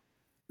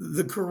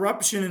 The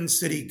corruption in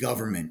city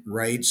government,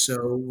 right? So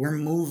we're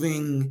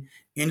moving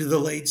into the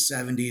late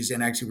 70s,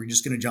 and actually we're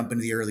just going to jump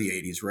into the early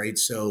 80s, right?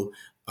 So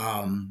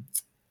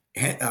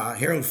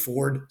Harold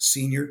Ford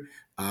Sr.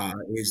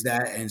 Is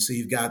that, and so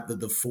you've got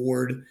the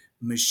Ford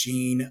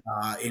machine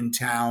in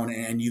town,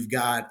 and you've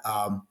got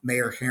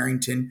Mayor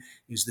Harrington,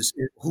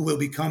 who will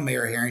become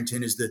Mayor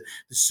Harrington, is the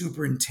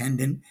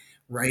superintendent,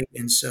 right?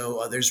 And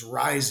so there's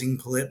rising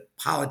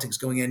politics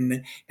going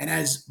in. And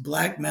as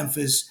Black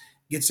Memphis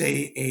gets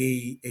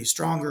a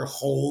stronger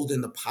hold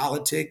in the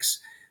politics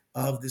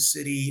of the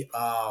city,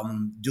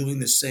 doing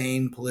the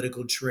same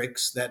political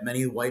tricks that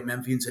many white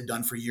Memphians had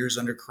done for years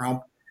under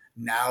Crump.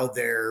 Now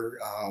they're,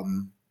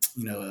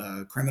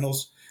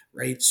 criminals,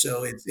 right?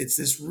 So it's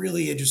this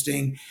really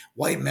interesting.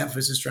 White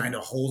Memphis is trying to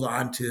hold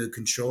on to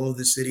control of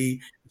the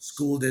city,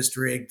 school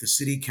district, the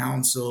city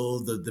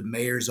council, the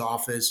mayor's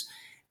office,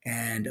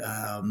 and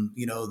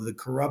the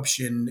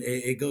corruption.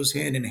 It goes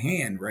hand in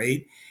hand,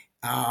 right?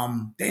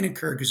 Dana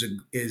Kirk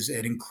is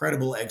an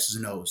incredible X's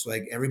and O's.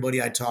 Like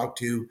everybody I talked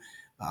to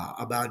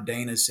about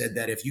Dana said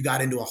that if you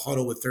got into a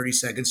huddle with 30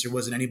 seconds, there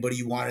wasn't anybody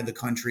you wanted in the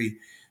country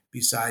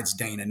besides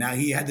Dana. Now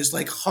he had this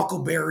like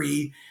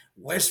Huckleberry,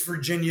 West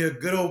Virginia,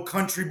 good old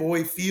country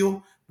boy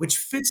feel, which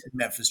fits in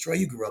Memphis. Troy,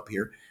 you grew up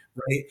here,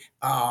 right?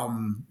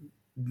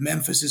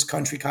 Memphis is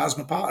country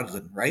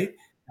cosmopolitan, right?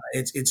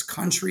 It's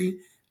country,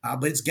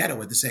 but it's ghetto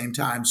at the same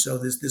time. So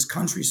this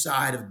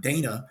countryside of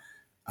Dana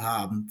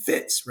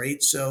fits,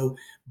 right? So,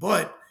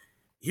 but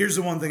here's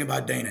the one thing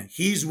about Dana: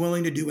 he's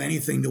willing to do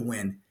anything to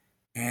win.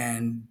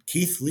 And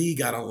Keith Lee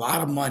got a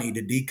lot of money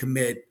to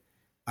decommit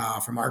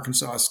from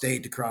Arkansas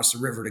State to cross the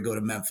river to go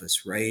to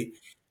Memphis, right?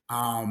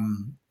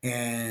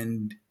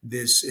 And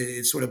this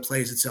it sort of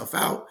plays itself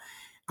out.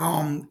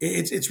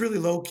 It's really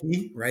low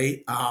key,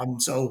 right?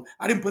 So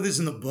I didn't put this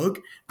in the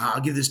book.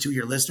 I'll give this to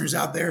your listeners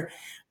out there.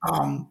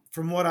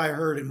 From what I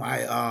heard in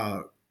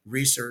my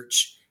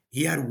research,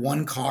 he had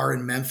one car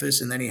in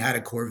Memphis, and then he had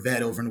a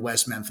Corvette over in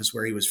West Memphis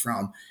where he was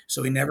from.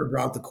 So he never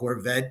brought the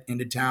Corvette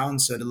into town,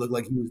 so it looked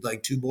like he was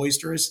like too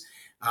boisterous.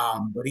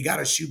 But he got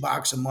a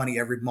shoebox of money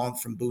every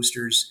month from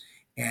boosters,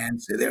 and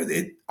so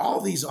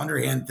all these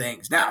underhand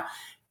things. Now,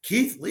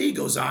 Keith Lee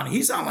goes on.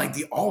 He's on like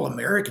the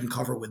All-American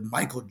cover with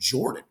Michael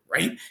Jordan,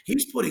 right?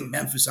 He's putting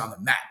Memphis on the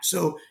map.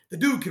 So the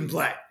dude can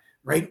play,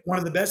 right? One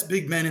of the best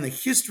big men in the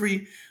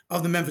history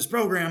of the Memphis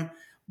program,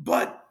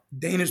 but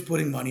Dana's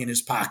putting money in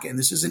his pocket, and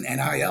this isn't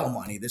NIL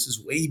money. This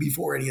is way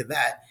before any of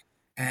that.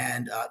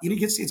 And he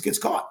gets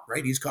caught,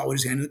 right? He's caught with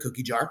his hand in the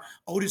cookie jar.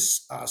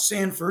 Otis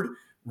Sanford,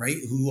 right,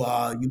 who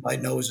you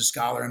might know as a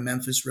scholar in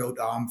Memphis, wrote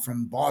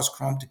From Boss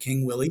Crump to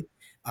King Willie,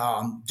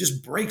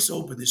 just breaks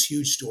open this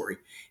huge story.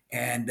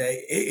 And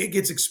it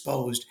gets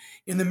exposed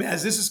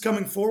as this is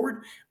coming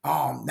forward.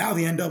 Now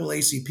the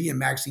NAACP and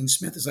Maxine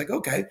Smith is like,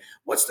 okay,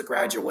 what's the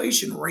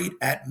graduation rate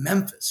at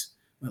Memphis?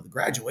 Well, the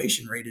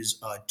graduation rate is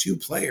 2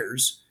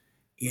 players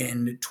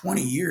in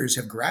 20 years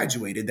have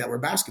graduated that were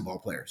basketball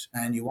players.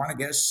 And you want to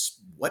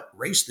guess what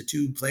race the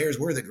 2 players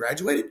were that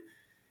graduated?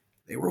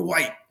 They were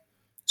white.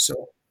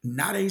 So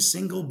not a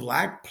single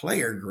Black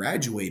player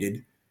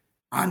graduated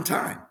on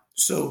time.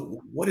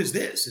 So what is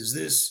this? Is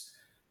this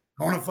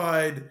bona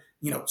fide,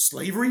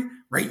 slavery,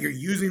 right? You're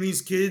using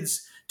these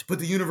kids to put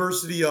the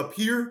university up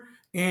here,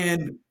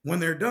 and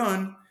when they're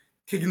done,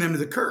 kicking them to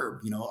the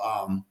curb.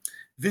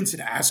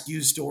 Vincent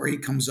Askew's story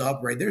comes up,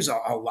 right? There's a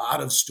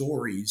lot of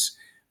stories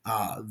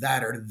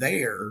that are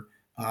there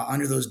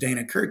under those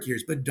Dana Kirk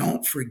years, but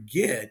don't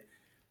forget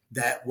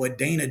that what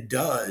Dana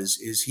does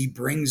is he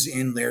brings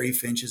in Larry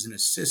Finch as an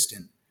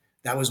assistant.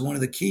 That was one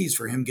of the keys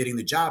for him getting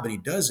the job, and he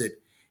does it.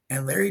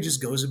 And Larry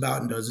just goes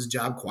about and does his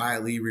job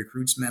quietly,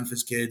 recruits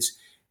Memphis kids,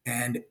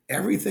 and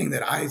everything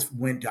that I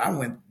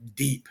went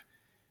deep.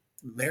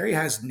 Larry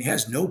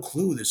has no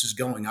clue this is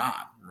going on,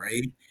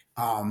 right?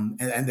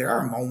 And there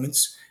are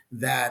moments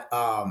that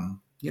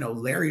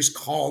Larry's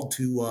called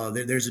to.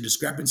 There's a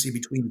discrepancy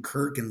between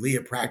Kirk and Lee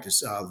at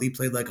practice. Lee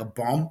played like a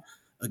bum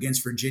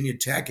against Virginia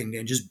Tech and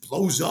just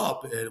blows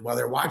up while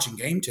they're watching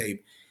game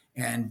tape.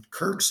 And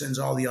Kirk sends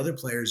all the other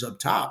players up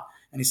top,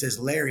 and he says,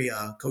 "Larry,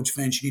 Coach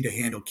Finch, you need to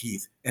handle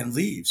Keith," and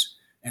leaves.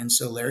 And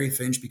so Larry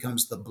Finch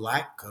becomes the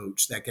Black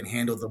coach that can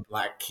handle the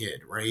Black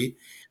kid, right?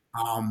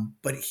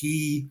 But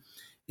he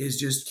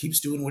just keeps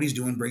doing what he's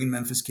doing, bringing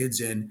Memphis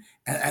kids in.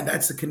 And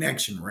that's the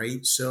connection,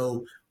 right?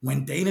 So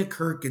when Dana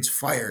Kirk gets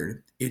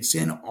fired, it's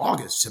in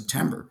August,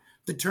 September.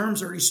 The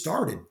term's already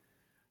started,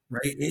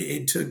 right?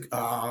 It took,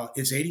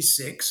 it's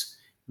 86,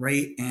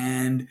 right?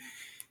 And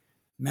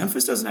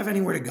Memphis doesn't have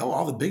anywhere to go.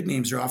 All the big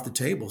names are off the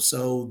table.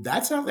 So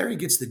that's how Larry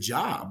gets the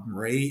job,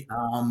 right?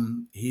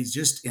 He's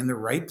just in the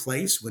right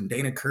place when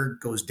Dana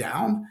Kirk goes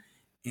down,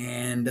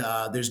 and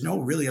there's no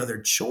really other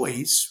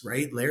choice,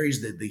 right?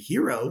 Larry's the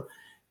hero.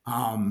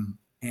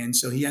 And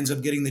so he ends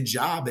up getting the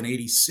job in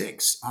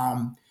 86.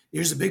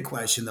 Here's a big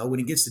question, though. When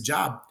he gets the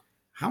job,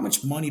 how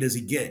much money does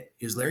he get?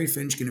 Is Larry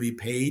Finch going to be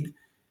paid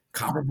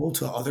comparable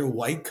to other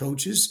white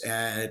coaches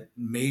at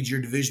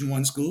major Division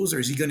I schools, or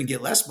is he going to get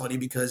less money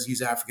because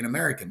he's African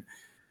American?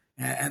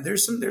 And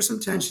there's some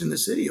tension in the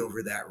city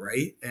over that,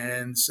 right?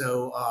 And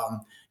so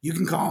you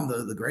can call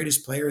him the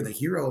greatest player, the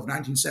hero of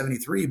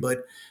 1973,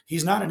 but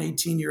he's not an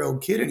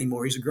 18-year-old kid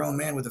anymore. He's a grown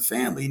man with a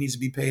family. He needs to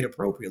be paid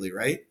appropriately,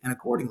 right, and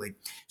accordingly.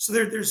 So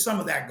there's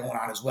some of that going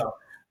on as well.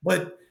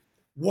 But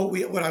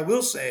what I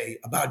will say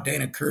about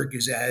Dana Kirk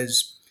is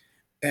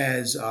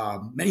as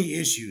many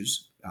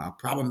issues,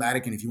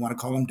 problematic, and if you want to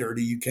call them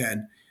dirty, you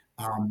can.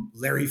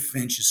 Larry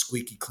Finch is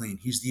squeaky clean.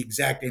 He's the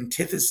exact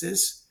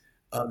antithesis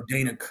of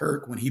Dana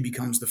Kirk when he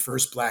becomes the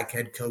first black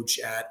head coach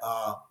at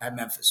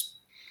Memphis.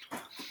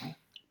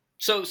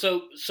 So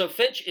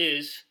Finch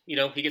is,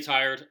 he gets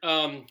hired.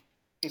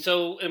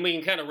 And we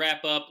can kind of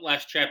wrap up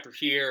last chapter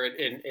here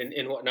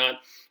and whatnot.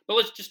 But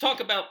let's just talk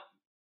about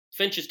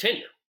Finch's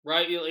tenure,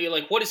 right?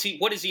 Like, what is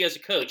he as a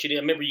coach? And I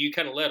remember you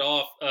kind of led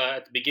off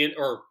at the beginning,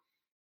 or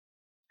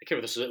I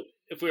can't remember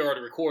if we were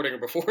already recording or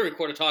before we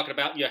recorded, talking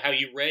about how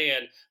you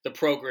ran the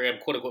program,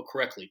 quote unquote,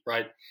 correctly,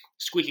 right?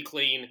 Squeaky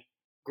clean,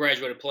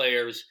 graduated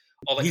players,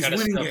 all that kind of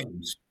stuff.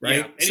 Games, right?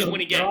 Yeah, and he's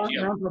winning games.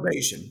 They're on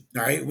probation.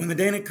 All right. When the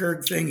Dana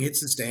Kirk thing hits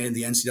the stand,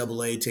 the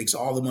NCAA takes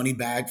all the money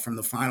back from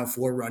the Final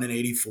Four run in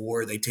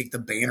 '84. They take the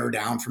banner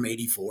down from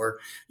 '84.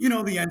 The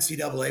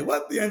NCAA,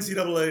 what the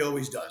NCAA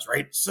always does,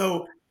 right?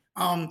 So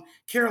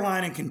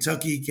Carolina and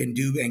Kentucky can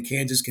do, and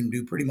Kansas can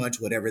do pretty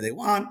much whatever they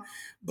want,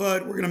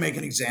 but we're going to make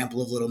an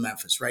example of little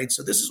Memphis, right?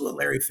 So this is what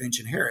Larry Finch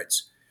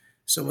inherits.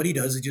 So what he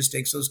does, he just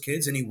takes those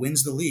kids and he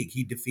wins the league.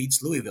 He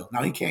defeats Louisville.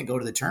 Now he can't go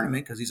to the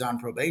tournament because he's on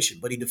probation,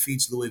 but he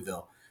defeats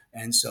Louisville.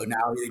 And so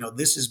now,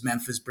 this is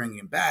Memphis bringing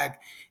him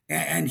back,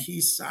 and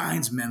he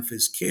signs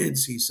Memphis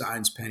kids. He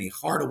signs Penny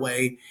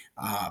Hardaway.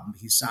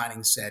 He's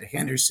signing Seth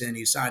Henderson.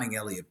 He's signing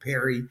Elliot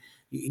Perry.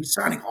 He's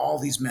signing all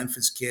these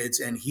Memphis kids,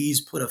 and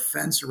he's put a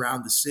fence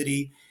around the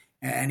city,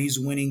 and he's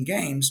winning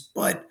games,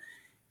 but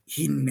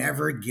he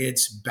never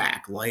gets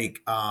back. Like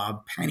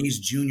Penny's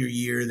junior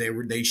year,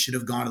 they should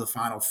have gone to the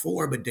Final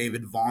Four, but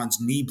David Vaughn's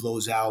knee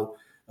blows out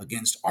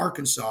against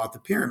Arkansas at the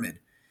Pyramid.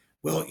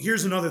 Well,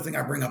 here's another thing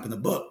I bring up in the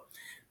book.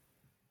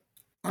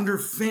 Under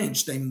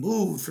Finch, they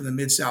moved from the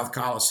Mid-South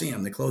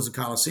Coliseum. They closed the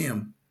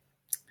Coliseum,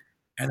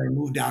 and they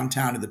moved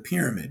downtown to the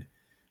Pyramid.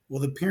 Well,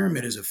 the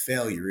Pyramid is a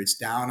failure. It's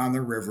down on the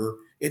river.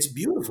 It's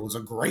beautiful. It's a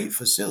great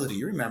facility.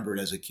 You remember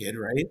it as a kid,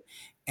 right?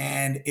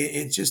 And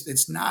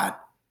it's not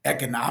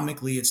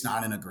economically, it's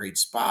not in a great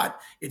spot.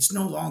 It's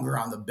no longer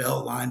on the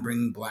belt line,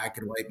 bringing black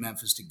and white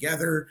Memphis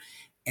together.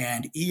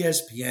 And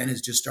ESPN has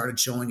just started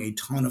showing a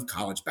ton of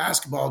college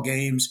basketball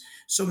games.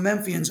 So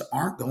Memphians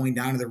aren't going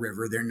down to the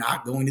river. They're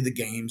not going to the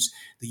games.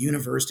 The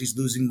university's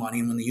losing money.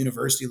 And when the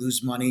university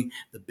loses money,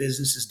 the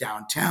businesses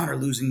downtown are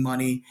losing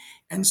money.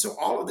 And so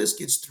all of this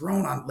gets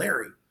thrown on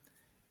Larry.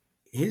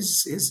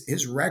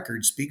 His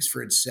record speaks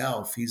for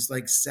itself. He's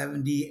like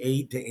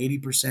 78 to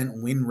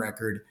 80% win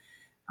record.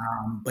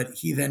 But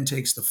he then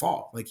takes the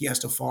fall. Like he has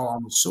to fall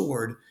on the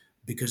sword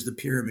because the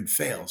Pyramid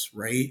fails,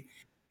 right?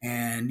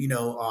 And,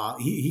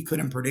 he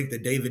couldn't predict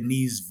that David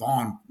Nees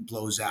Vaughn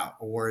blows out,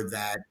 or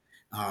that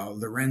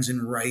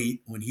Lorenzen Wright,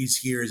 when he's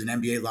here as an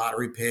NBA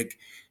lottery pick,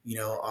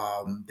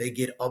 they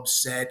get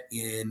upset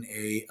in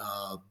a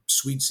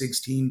Sweet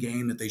 16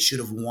 game that they should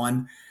have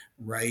won,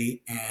 right?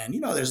 And,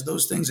 there's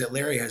those things that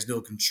Larry has no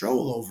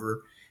control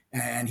over,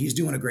 and he's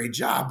doing a great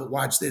job. But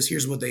watch this.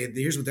 Here's what they're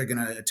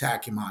going to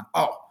attack him on.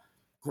 Oh,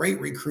 great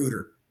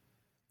recruiter,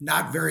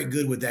 not very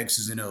good with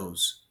X's and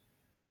O's.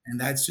 And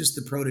that's just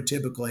the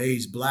prototypical, hey,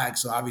 he's black,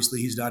 so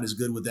obviously he's not as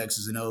good with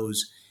X's and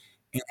O's.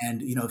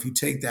 And, if you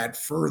take that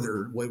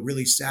further, what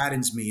really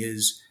saddens me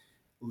is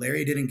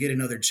Larry didn't get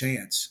another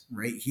chance,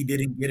 right? He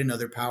didn't get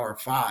another Power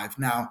Five.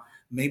 Now,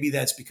 maybe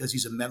that's because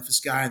he's a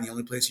Memphis guy and the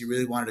only place he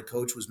really wanted to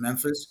coach was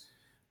Memphis.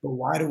 But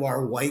why do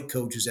our white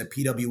coaches at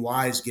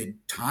PWIs get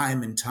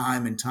time and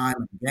time and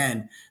time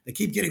again? They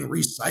keep getting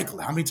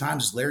recycled. How many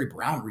times has Larry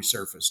Brown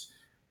resurfaced?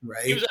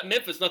 Right. He was at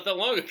Memphis not that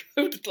long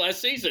ago,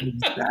 last season.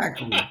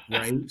 Exactly.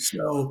 Right.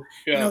 So,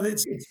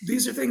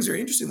 these are things that are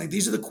interesting. Like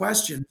these are the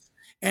questions.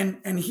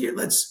 And here,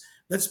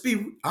 let's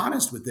be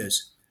honest with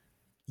this.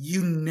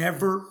 You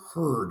never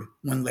heard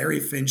when Larry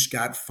Finch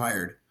got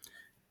fired.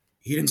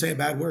 He didn't say a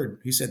bad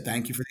word. He said,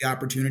 thank you for the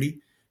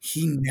opportunity.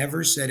 He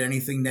never said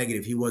anything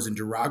negative. He wasn't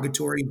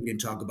derogatory. He didn't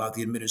talk about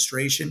the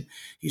administration.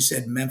 He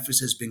said, Memphis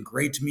has been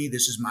great to me.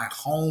 This is my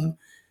home.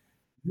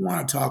 You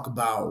want to talk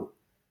about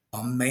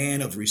a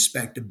man of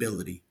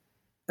respectability.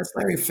 That's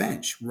Larry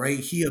Finch, right?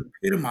 He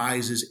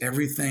epitomizes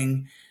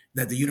everything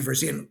that the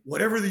university, and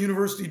whatever the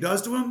university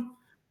does to him,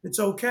 it's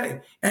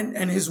okay.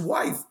 And his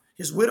wife,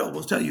 his widow,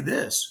 will tell you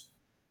this.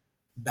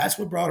 That's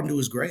what brought him to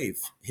his grave.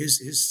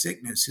 His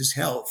sickness, his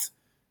health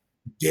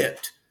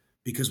dipped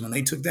because when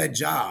they took that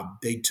job,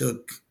 they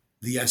took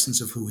the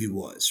essence of who he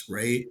was,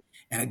 right?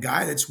 And a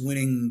guy that's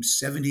winning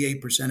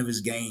 78% of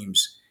his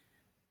games,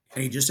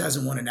 and he just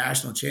hasn't won a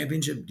national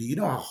championship. Do you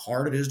know how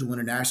hard it is to win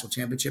a national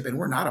championship? And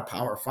we're not a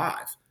Power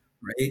Five,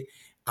 right?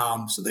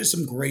 So there's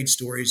some great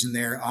stories in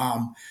there.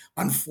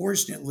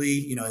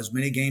 Unfortunately, as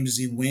many games as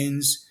he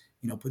wins,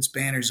 puts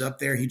banners up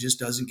there, he just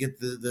doesn't get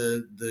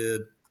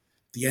the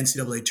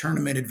NCAA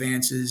tournament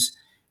advances.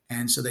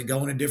 And so they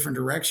go in a different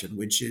direction,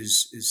 which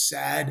is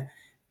sad.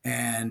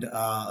 And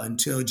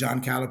until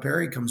John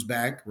Calipari comes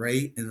back,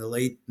 right, in the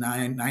late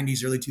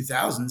 90s, early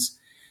 2000s,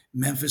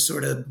 Memphis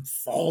sort of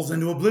falls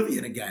into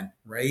oblivion again,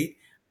 right?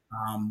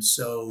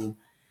 So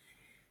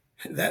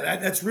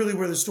that's really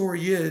where the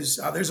story is.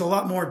 There's a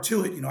lot more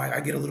to it.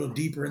 I get a little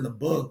deeper in the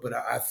book, but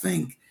I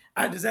think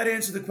does that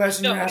answer the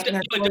question you're asking?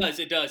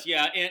 It does.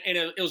 Yeah, and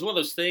it was one of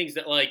those things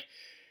that, like,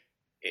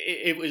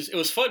 it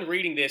was fun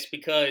reading this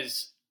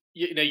because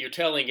you're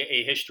telling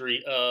a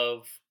history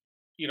of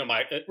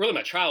my really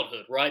my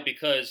childhood, right?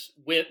 Because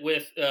with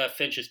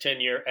Finch's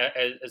tenure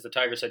as the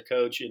Tigers head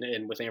coach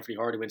and with Anthony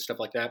Hardaway and stuff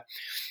like that,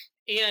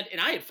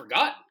 and I had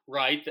forgotten,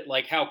 right, that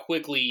like how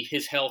quickly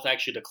his health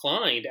actually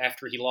declined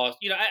after he lost.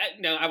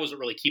 Now I wasn't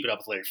really keeping up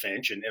with Larry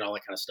Finch and all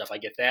that kind of stuff. I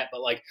get that,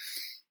 but like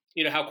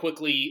how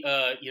quickly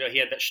he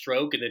had that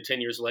stroke, and then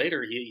 10 years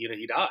later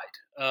he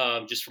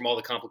died, just from all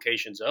the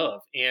complications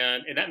of,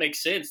 and that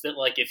makes sense that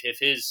like if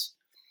his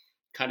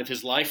kind of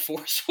his life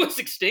force was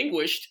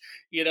extinguished,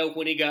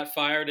 when he got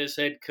fired as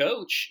head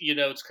coach,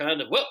 it's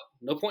kind of, well,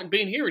 no point in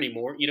being here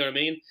anymore. You know what I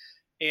mean?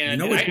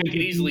 And I could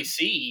easily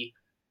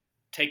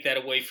take that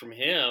away from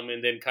him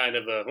and then kind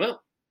of,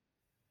 well,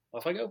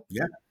 off I go.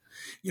 Yeah.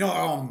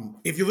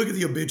 If you look at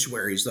the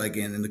obituaries, like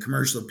in the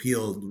commercial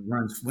appeal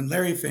runs, when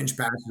Larry Finch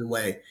passes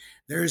away,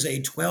 there's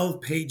a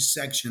 12-page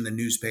section in the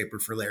newspaper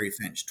for Larry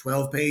Finch.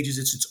 12 pages,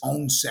 it's its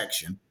own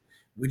section,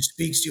 which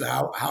speaks to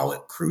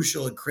how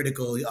crucial and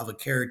critical of a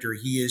character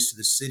he is to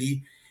the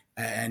city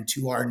and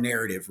to our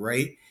narrative,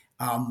 right?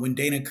 When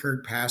Dana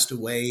Kirk passed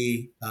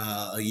away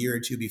a year or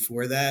two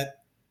before that,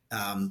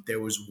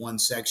 there was one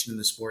section in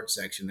the sports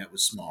section that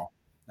was small.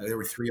 There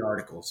were 3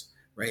 articles,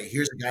 right?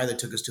 Here's a guy that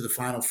took us to the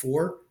Final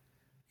Four.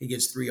 He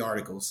gets 3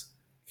 articles.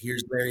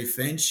 Here's Larry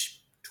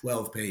Finch,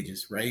 12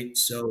 pages, right?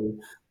 So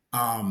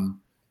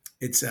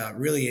it's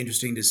really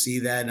interesting to see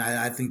that. And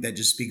I think that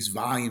just speaks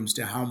volumes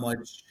to how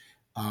much,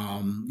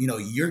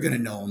 you're going to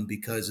know him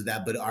because of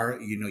that. But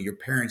your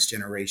parents'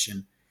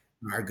 generation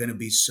are going to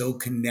be so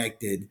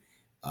connected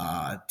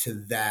to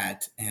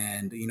that.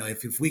 And,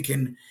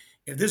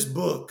 if this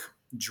book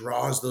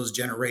draws those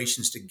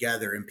generations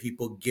together and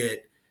people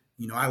get,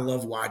 I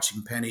love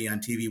watching Penny on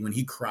TV when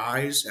he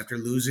cries after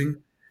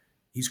losing.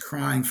 He's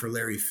crying for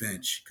Larry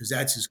Finch because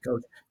that's his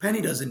coach. Penny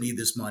doesn't need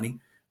this money.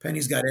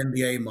 Penny's got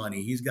NBA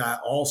money. He's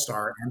got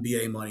all-star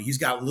NBA money. He's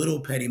got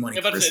little Penny money.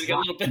 He's got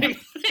little Penny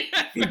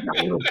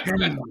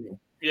money.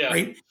 Yeah.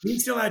 Right? He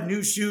still had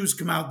new shoes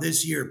come out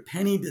this year.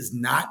 Penny does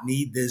not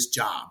need this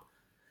job.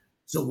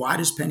 So why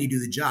does Penny do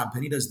the job?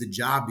 Penny does the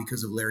job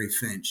because of Larry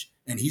Finch,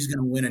 and he's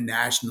going to win a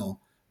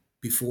national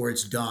before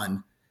it's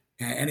done.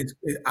 And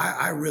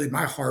I really,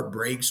 my heart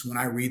breaks when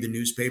I read the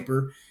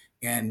newspaper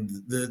and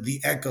the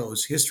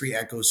echoes, history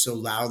echoes so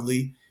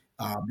loudly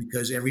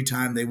because every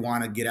time they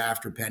want to get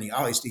after Penny,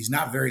 he's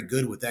not very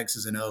good with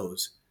X's and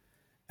O's.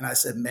 And I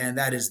said, man,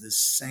 that is the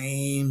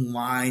same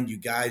line you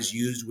guys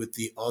used with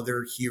the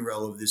other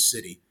hero of this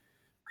city.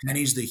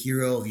 Penny's the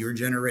hero of your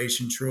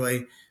generation,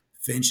 Troy.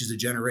 Finch is a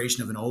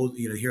generation of an old,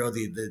 hero of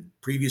the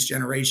previous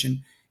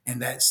generation.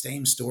 And that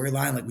same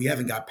storyline, like we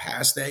haven't got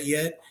past that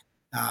yet,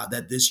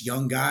 that this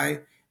young guy,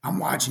 I'm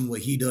watching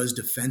what he does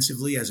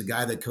defensively as a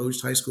guy that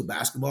coached high school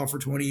basketball for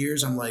 20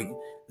 years. I'm like,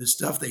 the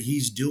stuff that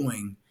he's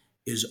doing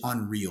is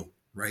unreal,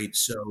 right?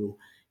 So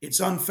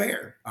it's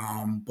unfair,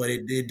 but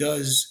it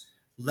does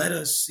let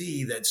us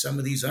see that some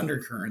of these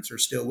undercurrents are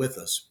still with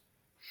us.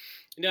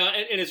 No,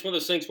 and it's one of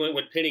those things when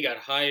Penny got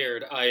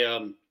hired,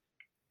 I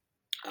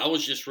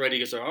was just ready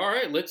to say, all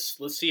right, let's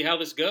see how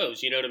this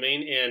goes. You know what I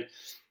mean? And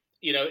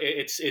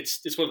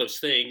it's one of those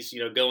things,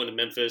 going to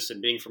Memphis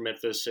and being from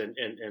Memphis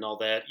and all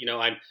that.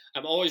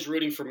 I'm always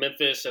rooting for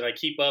Memphis, and I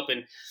keep up.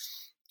 And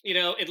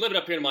and living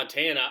up here in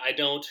Montana, I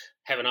don't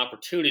have an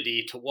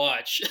opportunity to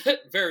watch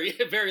very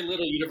very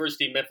little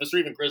University of Memphis or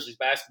even Grizzlies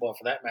basketball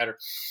for that matter.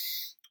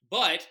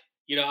 But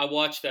I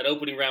watched that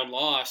opening round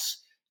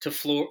loss to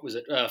Florida. Was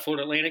it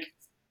Florida Atlantic?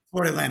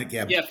 Florida Atlantic,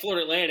 yeah. Yeah,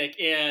 Florida Atlantic,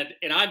 and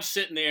I'm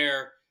sitting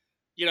there.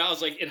 I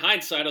was like, in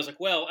hindsight, I was like,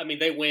 well, I mean,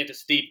 they went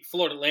to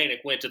Florida Atlantic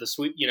went to the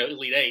sweet,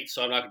 Elite Eight,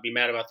 so I'm not going to be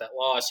mad about that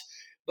loss.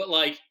 But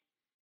like,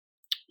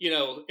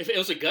 if it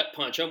was a gut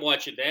punch, I'm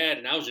watching that,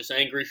 and I was just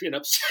angry and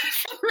upset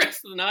for the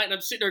rest of the night. And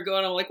I'm sitting there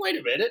going, I'm like, wait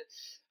a minute,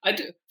 why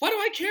do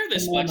I care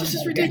this much? This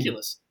is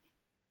ridiculous.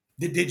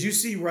 Did you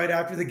see right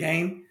after the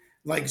game?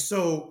 Like,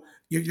 so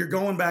you're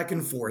going back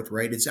and forth,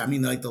 right?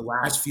 Like the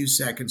last few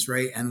seconds,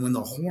 right? And when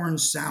the horn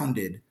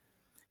sounded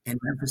and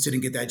Memphis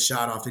didn't get that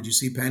shot off, did you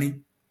see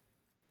Penny?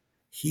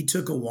 He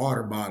took a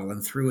water bottle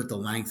and threw it the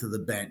length of the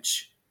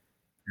bench.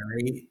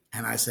 Right?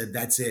 And I said,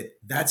 that's it.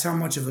 That's how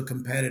much of a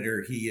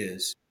competitor he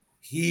is.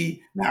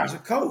 Now as a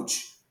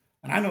coach,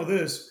 and I know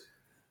this,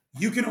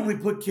 you can only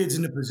put kids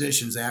into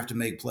positions they have to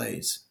make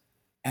plays.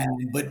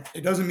 But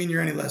it doesn't mean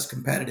you're any less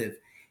competitive.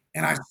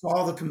 And I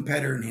saw the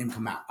competitor in him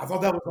come out. I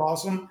thought that was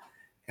awesome.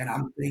 And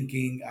I'm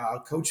thinking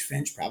Coach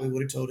Finch probably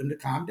would have told him to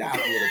calm down a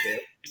little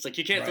bit. It's like,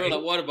 you can't throw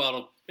that water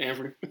bottle,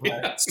 Anthony.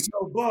 Right.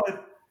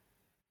 But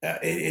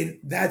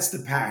that's the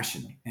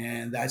passion,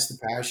 and that's the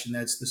passion.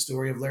 That's the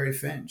story of Larry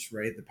Finch,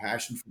 right? The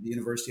passion for the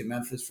University of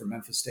Memphis, for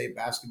Memphis State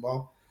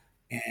basketball.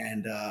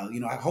 And,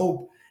 I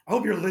hope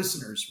your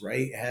listeners,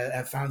 right,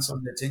 have found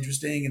something that's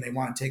interesting and they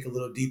want to take a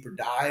little deeper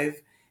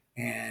dive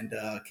and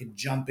can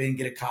jump in,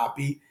 get a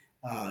copy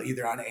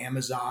either on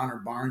Amazon or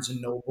Barnes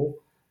 & Noble.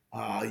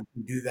 You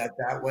can do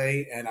that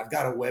way. And I've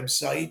got a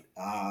website,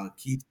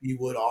 Keith B.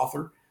 Wood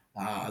Author.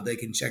 They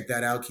can check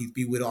that out,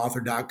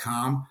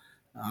 keithbwoodauthor.com.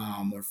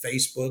 or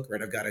Facebook,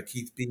 right? I've got a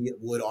Keith B.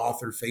 Wood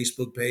author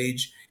Facebook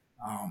page.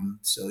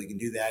 So you can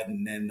do that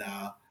and then,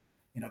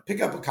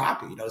 pick up a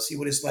copy, see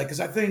what it's like. Because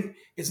I think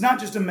it's not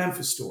just a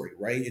Memphis story,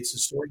 right? It's a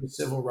story of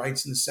civil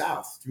rights in the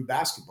South through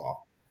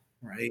basketball,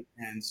 right?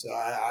 And so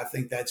I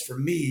think that's for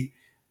me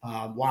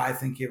why I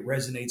think it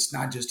resonates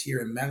not just here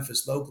in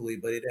Memphis locally,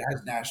 but it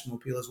has national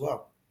appeal as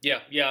well. Yeah,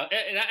 yeah,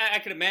 and I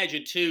can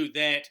imagine too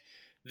that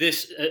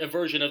this a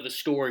version of the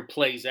story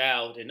plays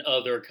out in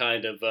other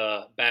kind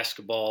of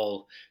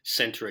basketball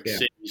centric Yeah.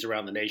 cities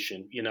around the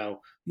nation.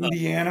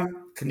 Indiana,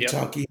 Yep.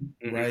 Kentucky,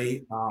 Hmm.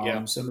 right?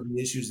 Yeah. Some of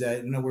the issues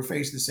that we're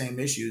facing the same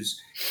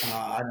issues, and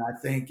I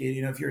think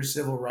if you're a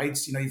civil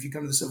rights, if you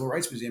come to the Civil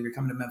Rights Museum, you're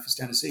coming to Memphis,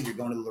 Tennessee, you're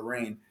going to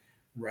Lorraine,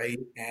 right?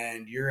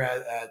 And you're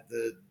at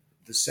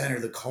the center,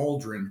 the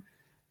cauldron.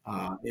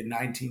 In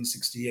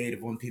 1968,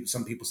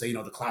 some people say,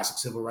 the classic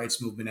civil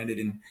rights movement ended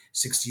in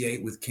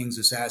 68 with King's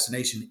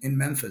assassination in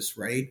Memphis,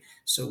 right?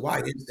 So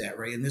why is that,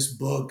 right? In this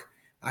book,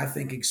 I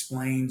think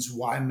explains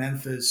why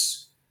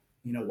Memphis,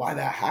 why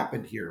that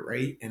happened here,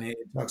 right? And it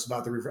talks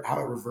about how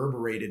it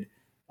reverberated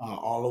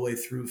all the way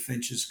through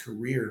Finch's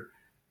career,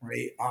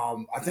 right?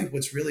 I think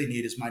what's really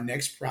neat is my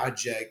next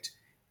project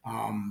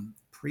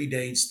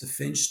predates the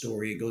Finch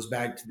story. It goes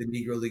back to the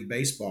Negro League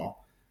Baseball,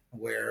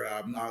 where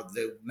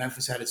the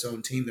Memphis had its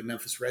own team, the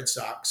Memphis Red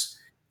Sox,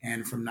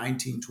 and from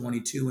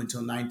 1922 until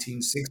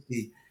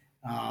 1960,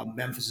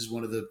 Memphis is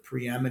one of the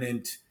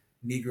preeminent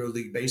Negro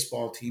League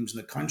baseball teams in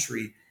the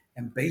country,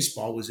 and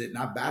baseball was it,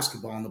 not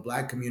basketball. In the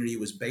Black community, it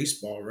was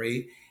baseball,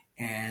 right?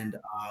 And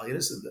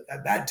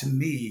that to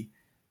me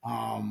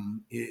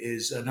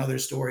is another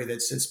story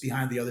that sits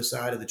behind the other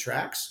side of the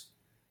tracks,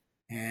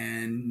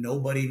 and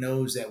nobody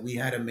knows that we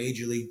had a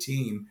major league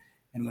team.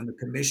 And when the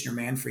commissioner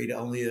Manfred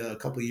only a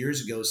couple of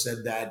years ago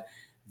said that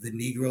the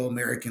Negro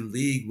American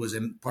League was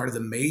part of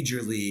the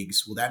major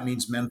leagues, well, that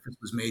means Memphis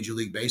was Major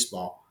League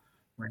Baseball,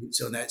 right?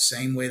 So in that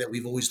same way that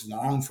we've always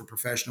longed for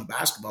professional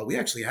basketball, we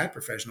actually had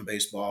professional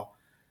baseball,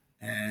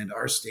 and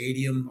our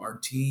stadium, our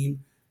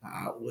team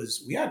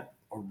we had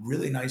a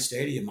really nice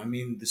stadium. I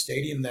mean, the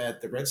stadium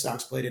that the Red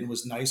Sox played in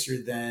was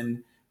nicer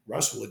than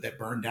Rushwood that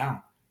burned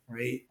down,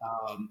 right?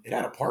 It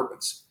had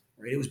apartments,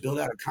 right? It was built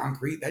out of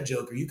concrete. That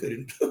joker, you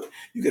couldn't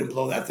you couldn't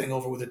blow that thing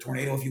over with a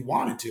tornado if you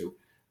wanted to,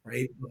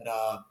 right?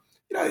 But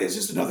it's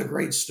just another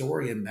great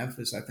story in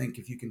Memphis. I think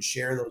if you can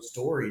share those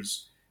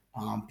stories,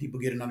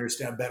 people get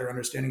better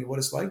understanding of what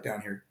it's like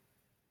down here.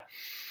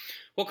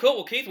 Well, cool.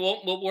 Well, Keith,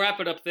 we'll wrap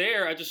it up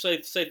there. I just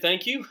say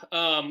thank you.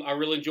 I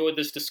really enjoyed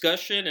this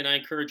discussion, and I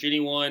encourage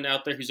anyone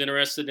out there who's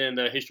interested in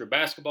the history of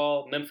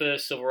basketball,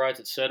 Memphis, civil rights,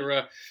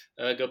 etc.,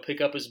 go pick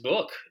up his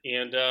book.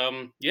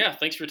 And yeah,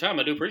 thanks for your time.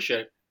 I do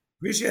appreciate it.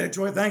 Appreciate it,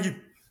 Troy. Thank you.